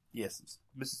 Yes,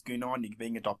 Mrs. Gunon, you're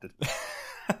being adopted.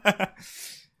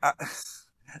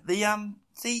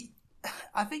 See,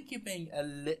 I think you're being a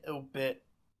little bit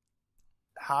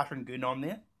harsh on Gunon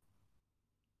there.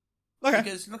 Okay.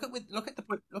 Because look at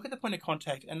the point of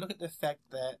contact, and look at the fact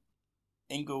that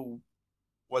Engel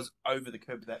was over the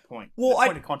curb at that point. Well, the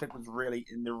point of contact was really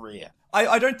in the rear.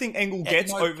 I don't think Engel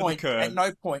gets over the curb. At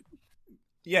no point.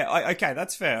 Yeah, okay,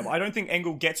 that's fair. I don't think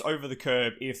Engel gets over the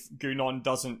curb if Gunon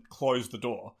doesn't close the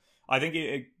door. I think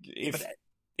if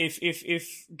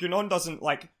Gunon doesn't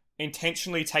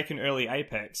intentionally take an early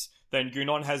apex, then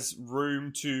Gunon has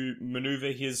room to maneuver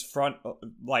his front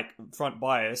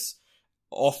bias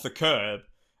off the curb,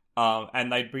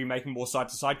 and they'd be making more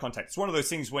side-to-side contact. It's one of those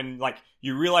things when,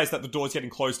 you realize that the door's getting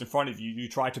closed in front of you, you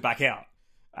try to back out.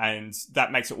 And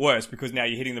that makes it worse, because now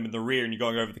you're hitting them in the rear and you're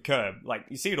going over the curb.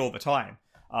 You see it all the time.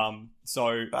 That's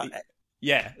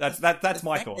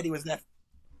my thought.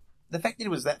 The fact that he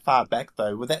was that far back,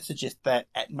 though, would that suggest that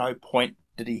at no point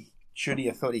should he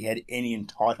have thought he had any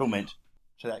entitlement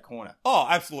to that corner? Oh,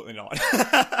 absolutely not.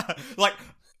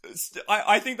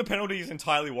 I think the penalty is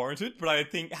entirely warranted, but I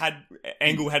think had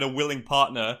Engel had a willing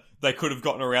partner, they could have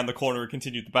gotten around the corner and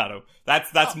continued the battle.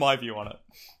 That's my view on it.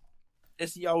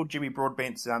 It's the old Jimmy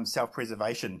Broadbent's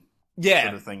self-preservation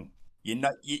sort of thing. You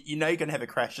know you're going to have a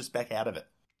crash, just back out of it.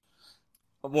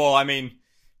 Well, I mean,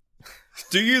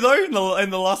 do you though in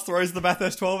the last throws of the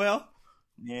Bathurst 12 hour?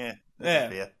 Yeah,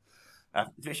 that's fair.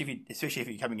 Especially if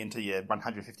you're coming into your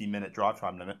 150-minute drive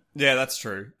time limit. Yeah, that's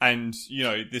true. And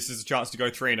this is a chance to go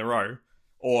 3 in a row,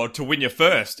 or to win your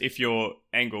first if you're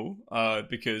Engel,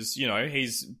 because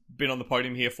he's been on the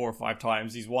podium here 4 or 5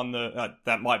 times. He's won the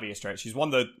that might be a stretch. I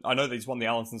know that he's won the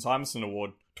Allenson Simonson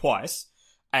Award twice,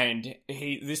 and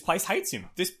this place hates him.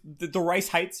 The race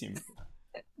hates him.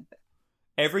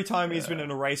 Every time he's been in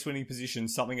a race-winning position,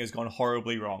 something has gone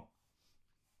horribly wrong.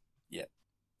 Yeah.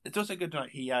 It's also good to note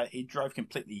he drove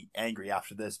completely angry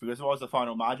after this, because what was the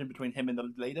final margin between him and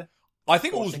the leader? I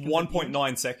think it was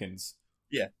 1.9 seconds.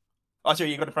 Yeah. Oh,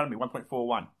 sorry, you got it in front of me,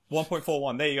 1.41.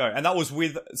 1.41, there you go. And that was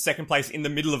with second place in the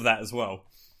middle of that as well.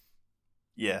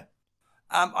 Yeah.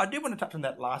 I do want to touch on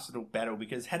that last little battle,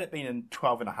 because had it been a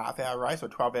 12.5-hour race, or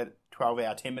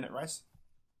 12-hour 10-minute race,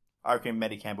 I reckon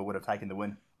Matty Campbell would have taken the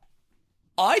win.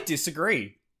 I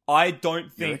disagree. I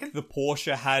don't think the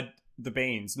Porsche had the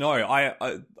beans. No,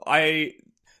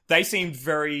 they seemed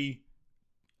very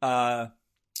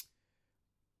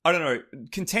I don't know,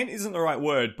 content isn't the right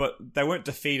word, but they weren't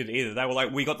defeated either. They were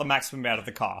like, we got the maximum out of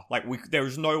the car. Like, there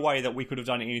was no way that we could have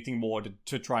done anything more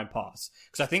to try and pass.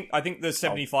 Because I think the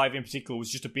 75 in particular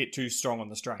was just a bit too strong on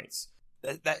the straights.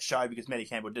 That showed because Matty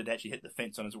Campbell did actually hit the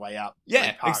fence on his way up. Yeah,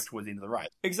 and parked towards the end of the race.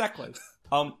 Exactly.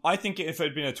 I think if it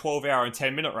had been a 12-hour and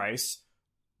 10-minute race,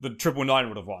 the 999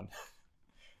 would have won.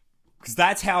 Because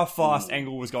that's how fast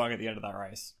Engel was going at the end of that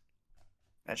race.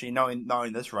 Actually,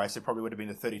 knowing this race, it probably would have been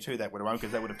a 32 that would have won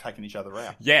because they would have taken each other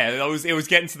out. Yeah, it was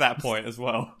getting to that point as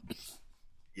well.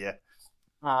 Yeah.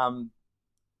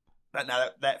 But no,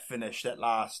 that finish, it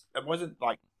wasn't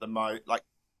like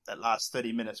that last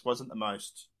 30 minutes wasn't the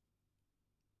most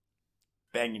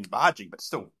banging barging, but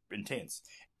still intense.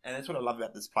 And that's what I love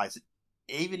about this place.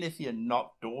 Even if you're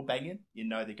not door banging, you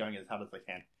know they're going as hard as they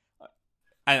can.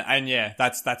 And yeah,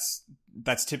 that's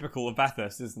typical of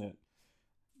Bathurst, isn't it?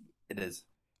 It is.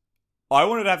 I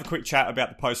wanted to have a quick chat about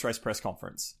the post-race press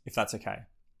conference, if that's okay.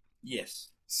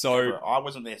 Yes. So I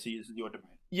wasn't there, so this is your domain.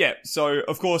 Yeah, so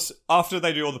of course, after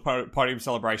they do all the podium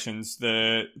celebrations,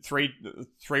 the three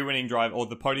winning drive or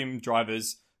the podium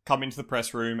drivers come into the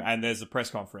press room, and there's a press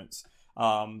conference.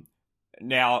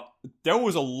 Now, there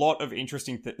was a lot of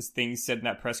interesting things said in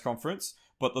that press conference,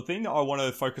 but the thing that I want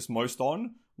to focus most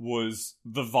on was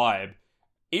the vibe.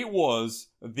 It was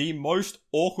the most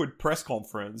awkward press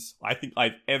conference I think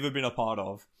I've ever been a part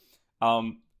of.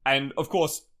 And of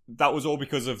course, that was all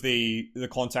because of the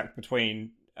contact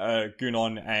between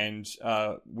Gunon and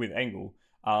with Engel.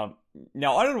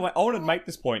 Now, I want to make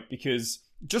this point because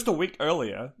just a week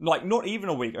earlier, like not even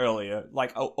a week earlier,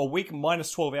 like a week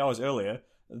minus 12 hours earlier,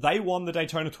 they won the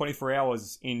Daytona 24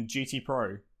 Hours in GT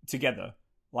Pro together.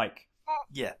 Like,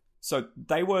 yeah. So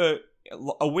they were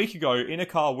a week ago in a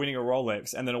car winning a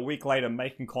Rolex, and then a week later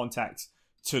making contact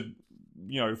to,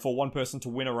 for one person to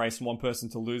win a race and one person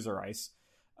to lose a race.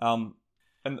 And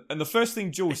the first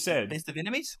thing Jules said, best of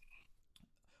enemies.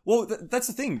 Well, that's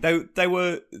the thing. They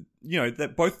were,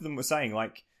 that both of them were saying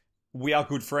like, we are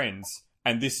good friends,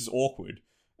 and this is awkward.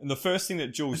 And the first thing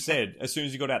that Jules said as soon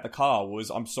as he got out the car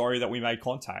was, "I'm sorry that we made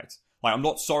contact. Like, I'm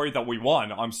not sorry that we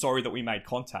won. I'm sorry that we made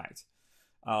contact."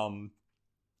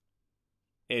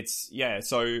 It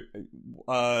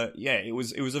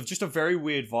was just a very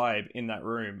weird vibe in that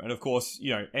room. And of course,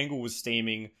 Engel was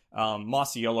steaming.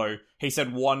 Marciello, he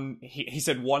said one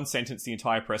sentence the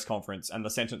entire press conference, and the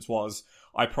sentence was,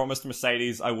 "I promised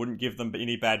Mercedes I wouldn't give them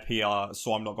any bad PR,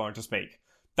 so I'm not going to speak."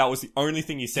 That was the only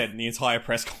thing he said in the entire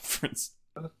press conference.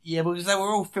 Yeah, because they were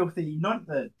all filthy, not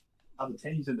the other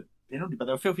teams in the penalty, but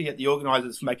they were filthy at the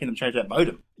organisers for making them change that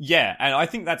modem. Yeah, and I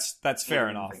think that's fair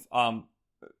enough.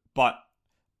 But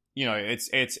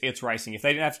it's racing. If they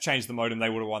didn't have to change the modem, they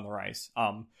would have won the race.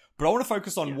 But I want to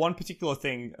focus on one particular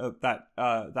thing that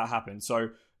happened. So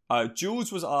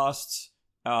Jules was asked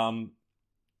about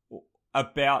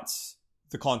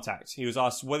the contact. He was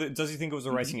asked does he think it was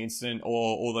a racing incident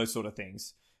or all those sort of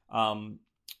things.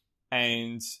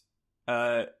 And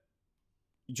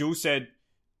Jules said,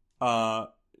 I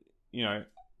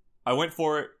went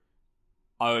for it.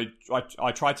 I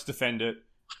tried to defend it.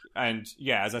 And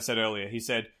yeah, as I said earlier, he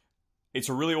said, it's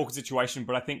a really awkward situation,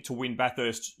 but I think to win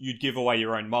Bathurst, you'd give away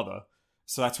your own mother.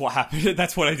 So that's what happened.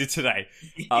 That's what I did today.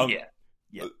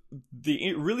 Yeah.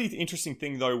 The really interesting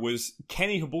thing, though, was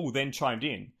Kenny Habul then chimed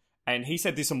in. And he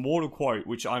said this immortal quote,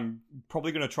 which I'm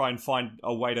probably going to try and find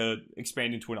a way to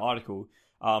expand into an article.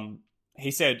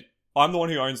 He said, "I'm the one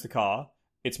who owns the car.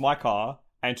 It's my car.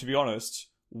 And to be honest,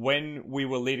 when we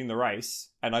were leading the race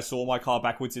and I saw my car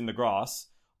backwards in the grass,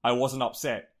 I wasn't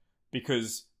upset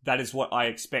because that is what I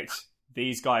expect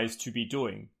these guys to be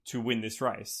doing to win this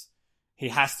race. He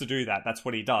has to do that. That's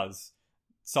what he does.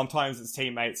 Sometimes it's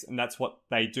teammates and that's what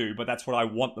they do, but that's what I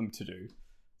want them to do."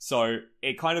 So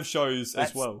it kind of shows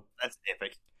as well. That's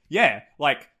epic. Yeah,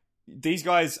 like these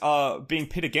guys are being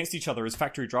pit against each other as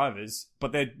factory drivers,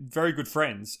 but they're very good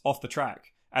friends off the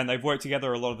track. And they've worked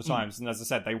together a lot of the times. And as I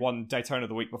said, they won Daytona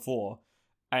the week before.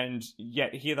 And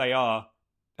yet here they are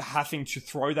having to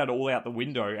throw that all out the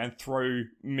window and throw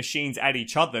machines at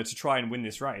each other to try and win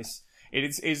this race.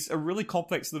 It is a really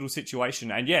complex little situation.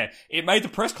 And yeah, it made the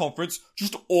press conference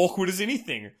just awkward as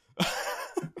anything.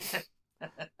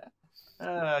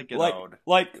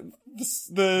 Like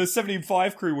the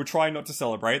 75 crew were trying not to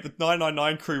celebrate. The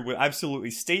 999 crew were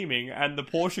absolutely steaming. And the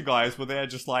Porsche guys were there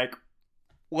just like,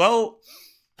 well,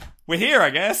 we're here,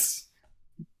 I guess.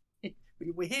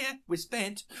 We're here. We're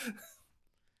spent.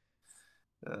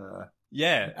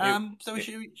 Yeah. So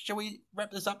shall we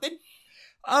wrap this up then?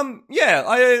 Yeah.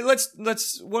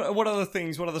 Let's. What other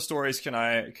things? What other stories can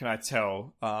I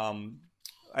tell?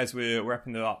 As we're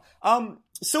wrapping it up.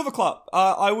 Silver Cup.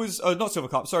 I was not Silver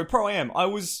Cup. Sorry, Pro Am. I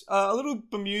was a little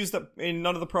bemused that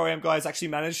none of the Pro Am guys actually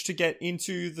managed to get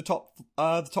into the top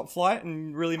flight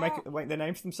and really make their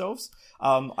name for themselves.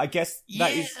 I guess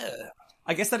that is.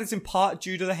 I guess that is in part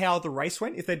due to how the race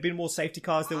went. If there'd been more safety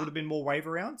cars, there would have been more wave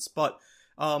rounds. But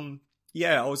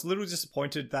yeah, I was a little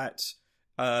disappointed that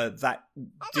that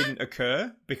didn't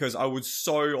occur because I was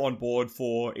so on board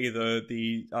for either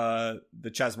the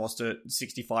Chaz Mostert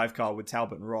 65 car with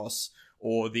Talbot and Ross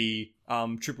or the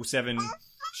 777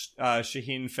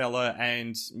 Shaheen Fella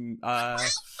and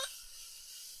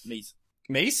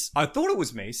Meese. I thought it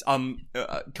was Meese.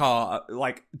 Car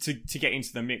like to get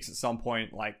into the mix at some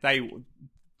point. Like they,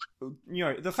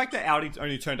 the fact that Audi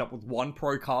only turned up with one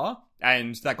pro car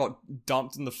and that got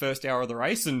dumped in the first hour of the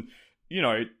race, and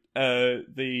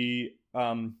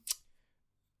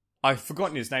I've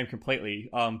forgotten his name completely.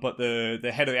 But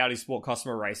the head of Audi Sport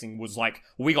Customer Racing was like,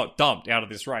 "We got dumped out of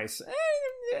this race."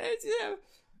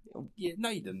 Yeah, no,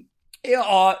 you didn't.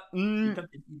 Yeah,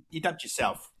 You dumped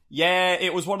yourself. Yeah,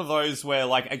 it was one of those where,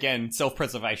 like, again,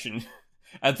 self-preservation.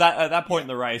 At that point in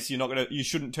the race, you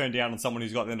shouldn't turn down on someone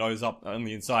who's got their nose up on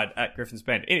the inside at Griffin's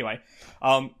Bend. Anyway,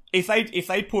 if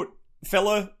they put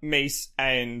Fella, Meese,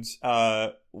 and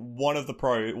one of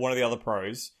the other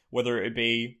pros, whether it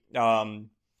be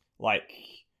like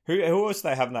who else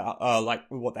they have in that like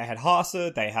what they had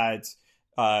Haase, they had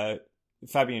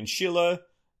Fabian Schiller.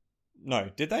 No,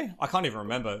 did they? I can't even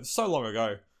remember. It's so long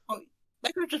ago.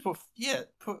 They could have just put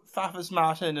Fafas,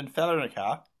 Martin, and Fella in a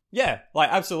car. Yeah, like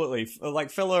absolutely.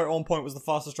 Like Fella at one point was the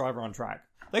fastest driver on track.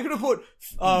 They could have put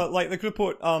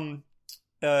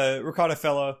Ricardo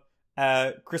Fella,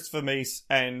 Christopher Meese,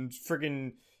 and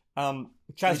friggin'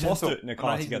 Chaz Mostert in a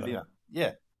car together.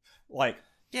 Yeah, like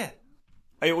yeah.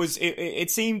 It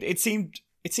seemed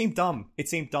dumb. It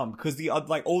seemed dumb because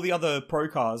all the other pro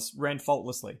cars ran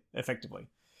faultlessly, effectively.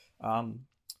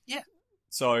 Yeah.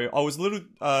 So I was a little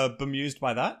bemused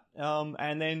by that.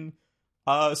 And then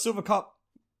Silver Cup.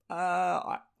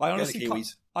 I honestly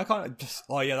can't. I can't.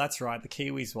 Oh yeah, that's right. The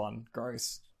Kiwis won.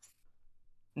 Gross.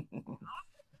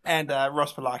 And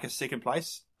Ross Palakis second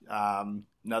place.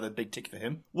 Another big tick for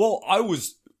him. Well, I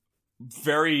was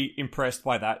very impressed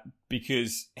by that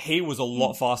because he was a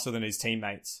lot faster than his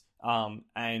teammates. And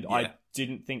I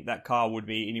didn't think that car would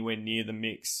be anywhere near the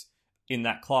mix in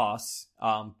that class.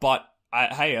 But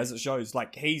hey, as it shows,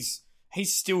 like he's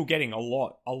still getting a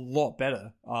lot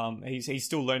better. He's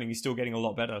still learning. He's still getting a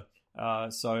lot better.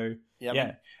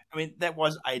 Yeah. I mean, that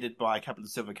was aided by a couple of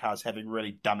silver cars having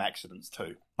really dumb accidents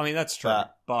too. I mean, that's true.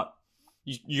 But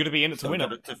you got to be in it to win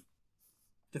it.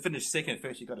 To finish second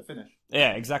first, you got to finish.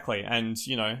 Yeah, exactly. And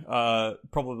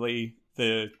probably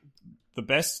the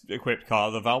best equipped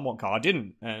car, the Valmont car,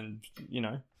 didn't. And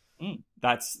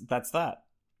that's that.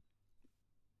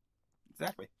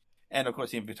 Exactly. And of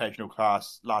course, the invitational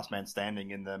class, last man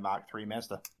standing in the Mark III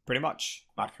Mazda. Pretty much.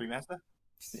 Mark III Mazda?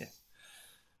 Yeah.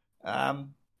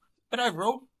 But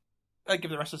overall, I'd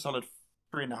give the rest a solid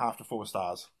 3.5 to 4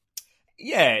 stars.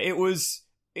 Yeah, it was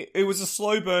a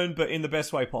slow burn, but in the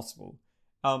best way possible.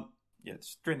 Yeah,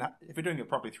 it's 3.5. If we're doing it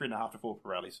properly, 3.5 to 4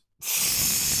 Pirellis.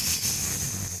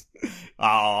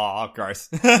 Oh, gross.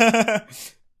 That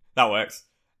works.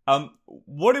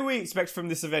 What do we expect from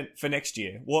this event for next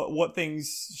year? What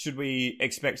things should we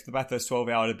expect the Bathurst 12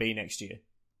 Hour to be next year?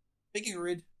 Bigger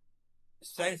grid,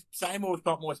 same or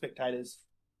not more spectators.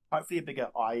 Hopefully, a bigger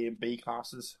IMB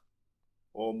classes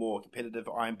or more competitive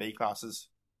IMB classes,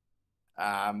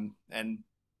 and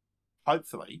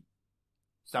hopefully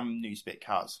some new spec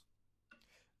cars.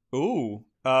 Ooh,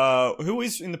 who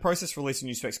is in the process of releasing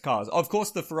new specs cars? Of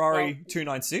course, the Ferrari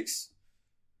 296.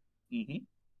 Mm-hmm.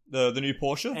 The new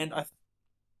Porsche. And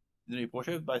the new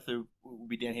Porsche, both will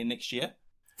be down here next year.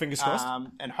 Fingers crossed.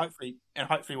 And hopefully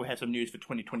we'll have some news for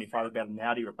 2025 about an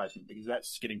Audi replacement because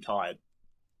that's getting tired.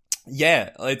 Yeah,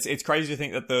 it's crazy to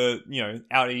think that the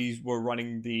Audis were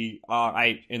running the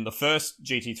R8 in the first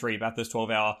GT3 Bathurst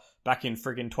 12 Hour back in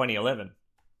friggin' 2011.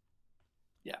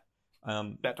 Yeah.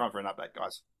 About time for an update,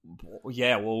 guys.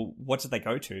 Yeah, well, what did they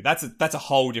go to? That's a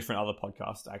whole different other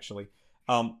podcast, actually.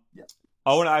 Yeah.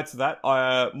 I want to add to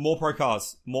that, more pro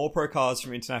cars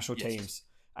from international teams.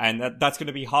 And that's going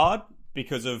to be hard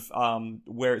because of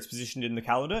where it's positioned in the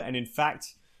calendar. And in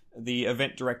fact, the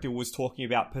event director was talking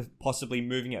about possibly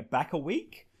moving it back a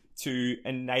week to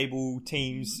enable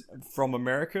teams from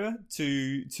America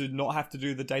to not have to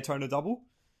do the Daytona double.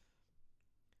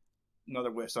 Not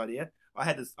the worst idea. I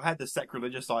had this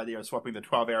sacrilegious idea of swapping the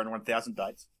 12 hour and 1000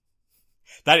 dates.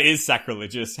 That is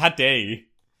sacrilegious. How dare you?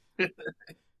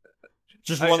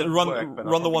 Just run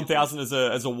the 1000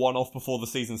 as a one-off before the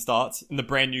season starts in the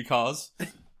brand new cars.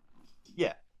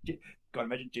 Yeah. God,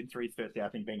 imagine Gen 3's first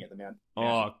outing being at the Mount.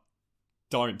 Oh,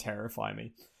 don't terrify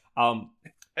me.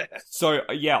 So,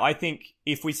 yeah, I think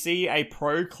if we see a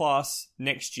pro class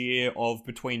next year of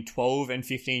between 12 and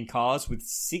 15 cars with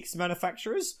 6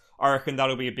 manufacturers, I reckon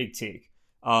that'll be a big tick.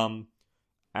 And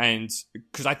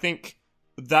because I think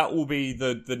that will be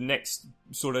the next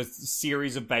sort of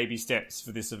series of baby steps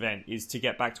for this event, is to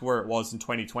get back to where it was in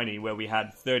 2020, where we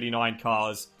had 39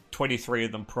 cars, 23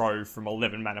 of them pro from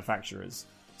 11 manufacturers.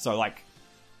 So, like,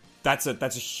 that's a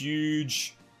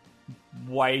huge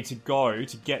way to go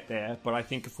to get there, but I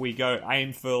think if we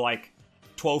aim for like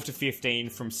 12 to 15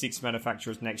 from 6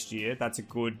 manufacturers next year, that's a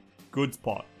good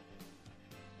spot.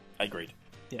 Agreed.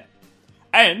 Yeah.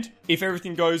 And if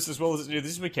everything goes as well as it did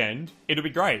this weekend, it'll be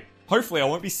great. Hopefully I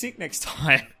won't be sick next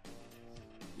time.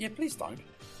 Yeah, please don't.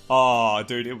 Oh,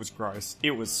 dude, it was gross.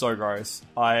 It was so gross.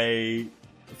 I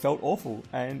felt awful,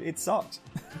 and it sucked.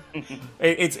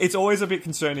 It's always a bit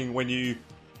concerning when you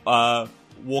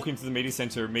walk into the media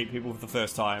center and meet people for the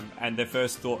first time, and their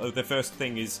first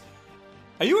thing is,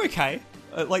 "Are you okay?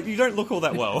 Like, you don't look all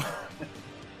that well."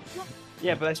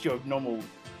 Yeah, but that's your normal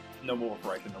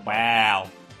operation. Wow.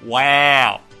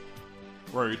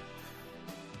 Rude.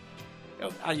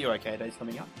 Are you okay? Days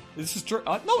coming up. This is true.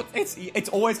 No, it's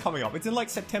always coming up. It's in like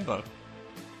September.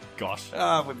 Gosh.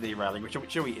 With the railing.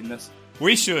 Should we end this?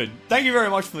 We should. Thank you very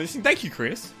much for listening. Thank you,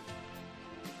 Chris.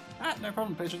 No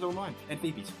problem. Pleasure's all mine. And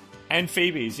Phoebe's. And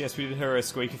Phoebe's, yes, we did hear her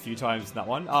squeak a few times in that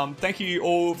one. Thank you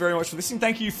all very much for listening.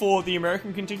 Thank you for the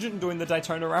American contingent and doing the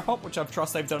Daytona wrap-up, which I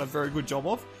trust they've done a very good job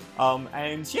of.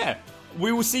 And yeah,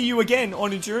 we will see you again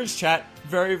on Endurance Chat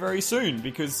very, very soon,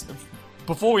 because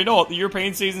before we know it, the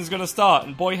European season's going to start,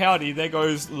 and boy howdy, there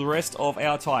goes the rest of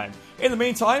our time. In the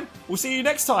meantime, we'll see you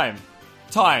next time.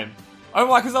 I'm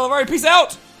Michael Zalavari. Peace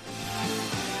out!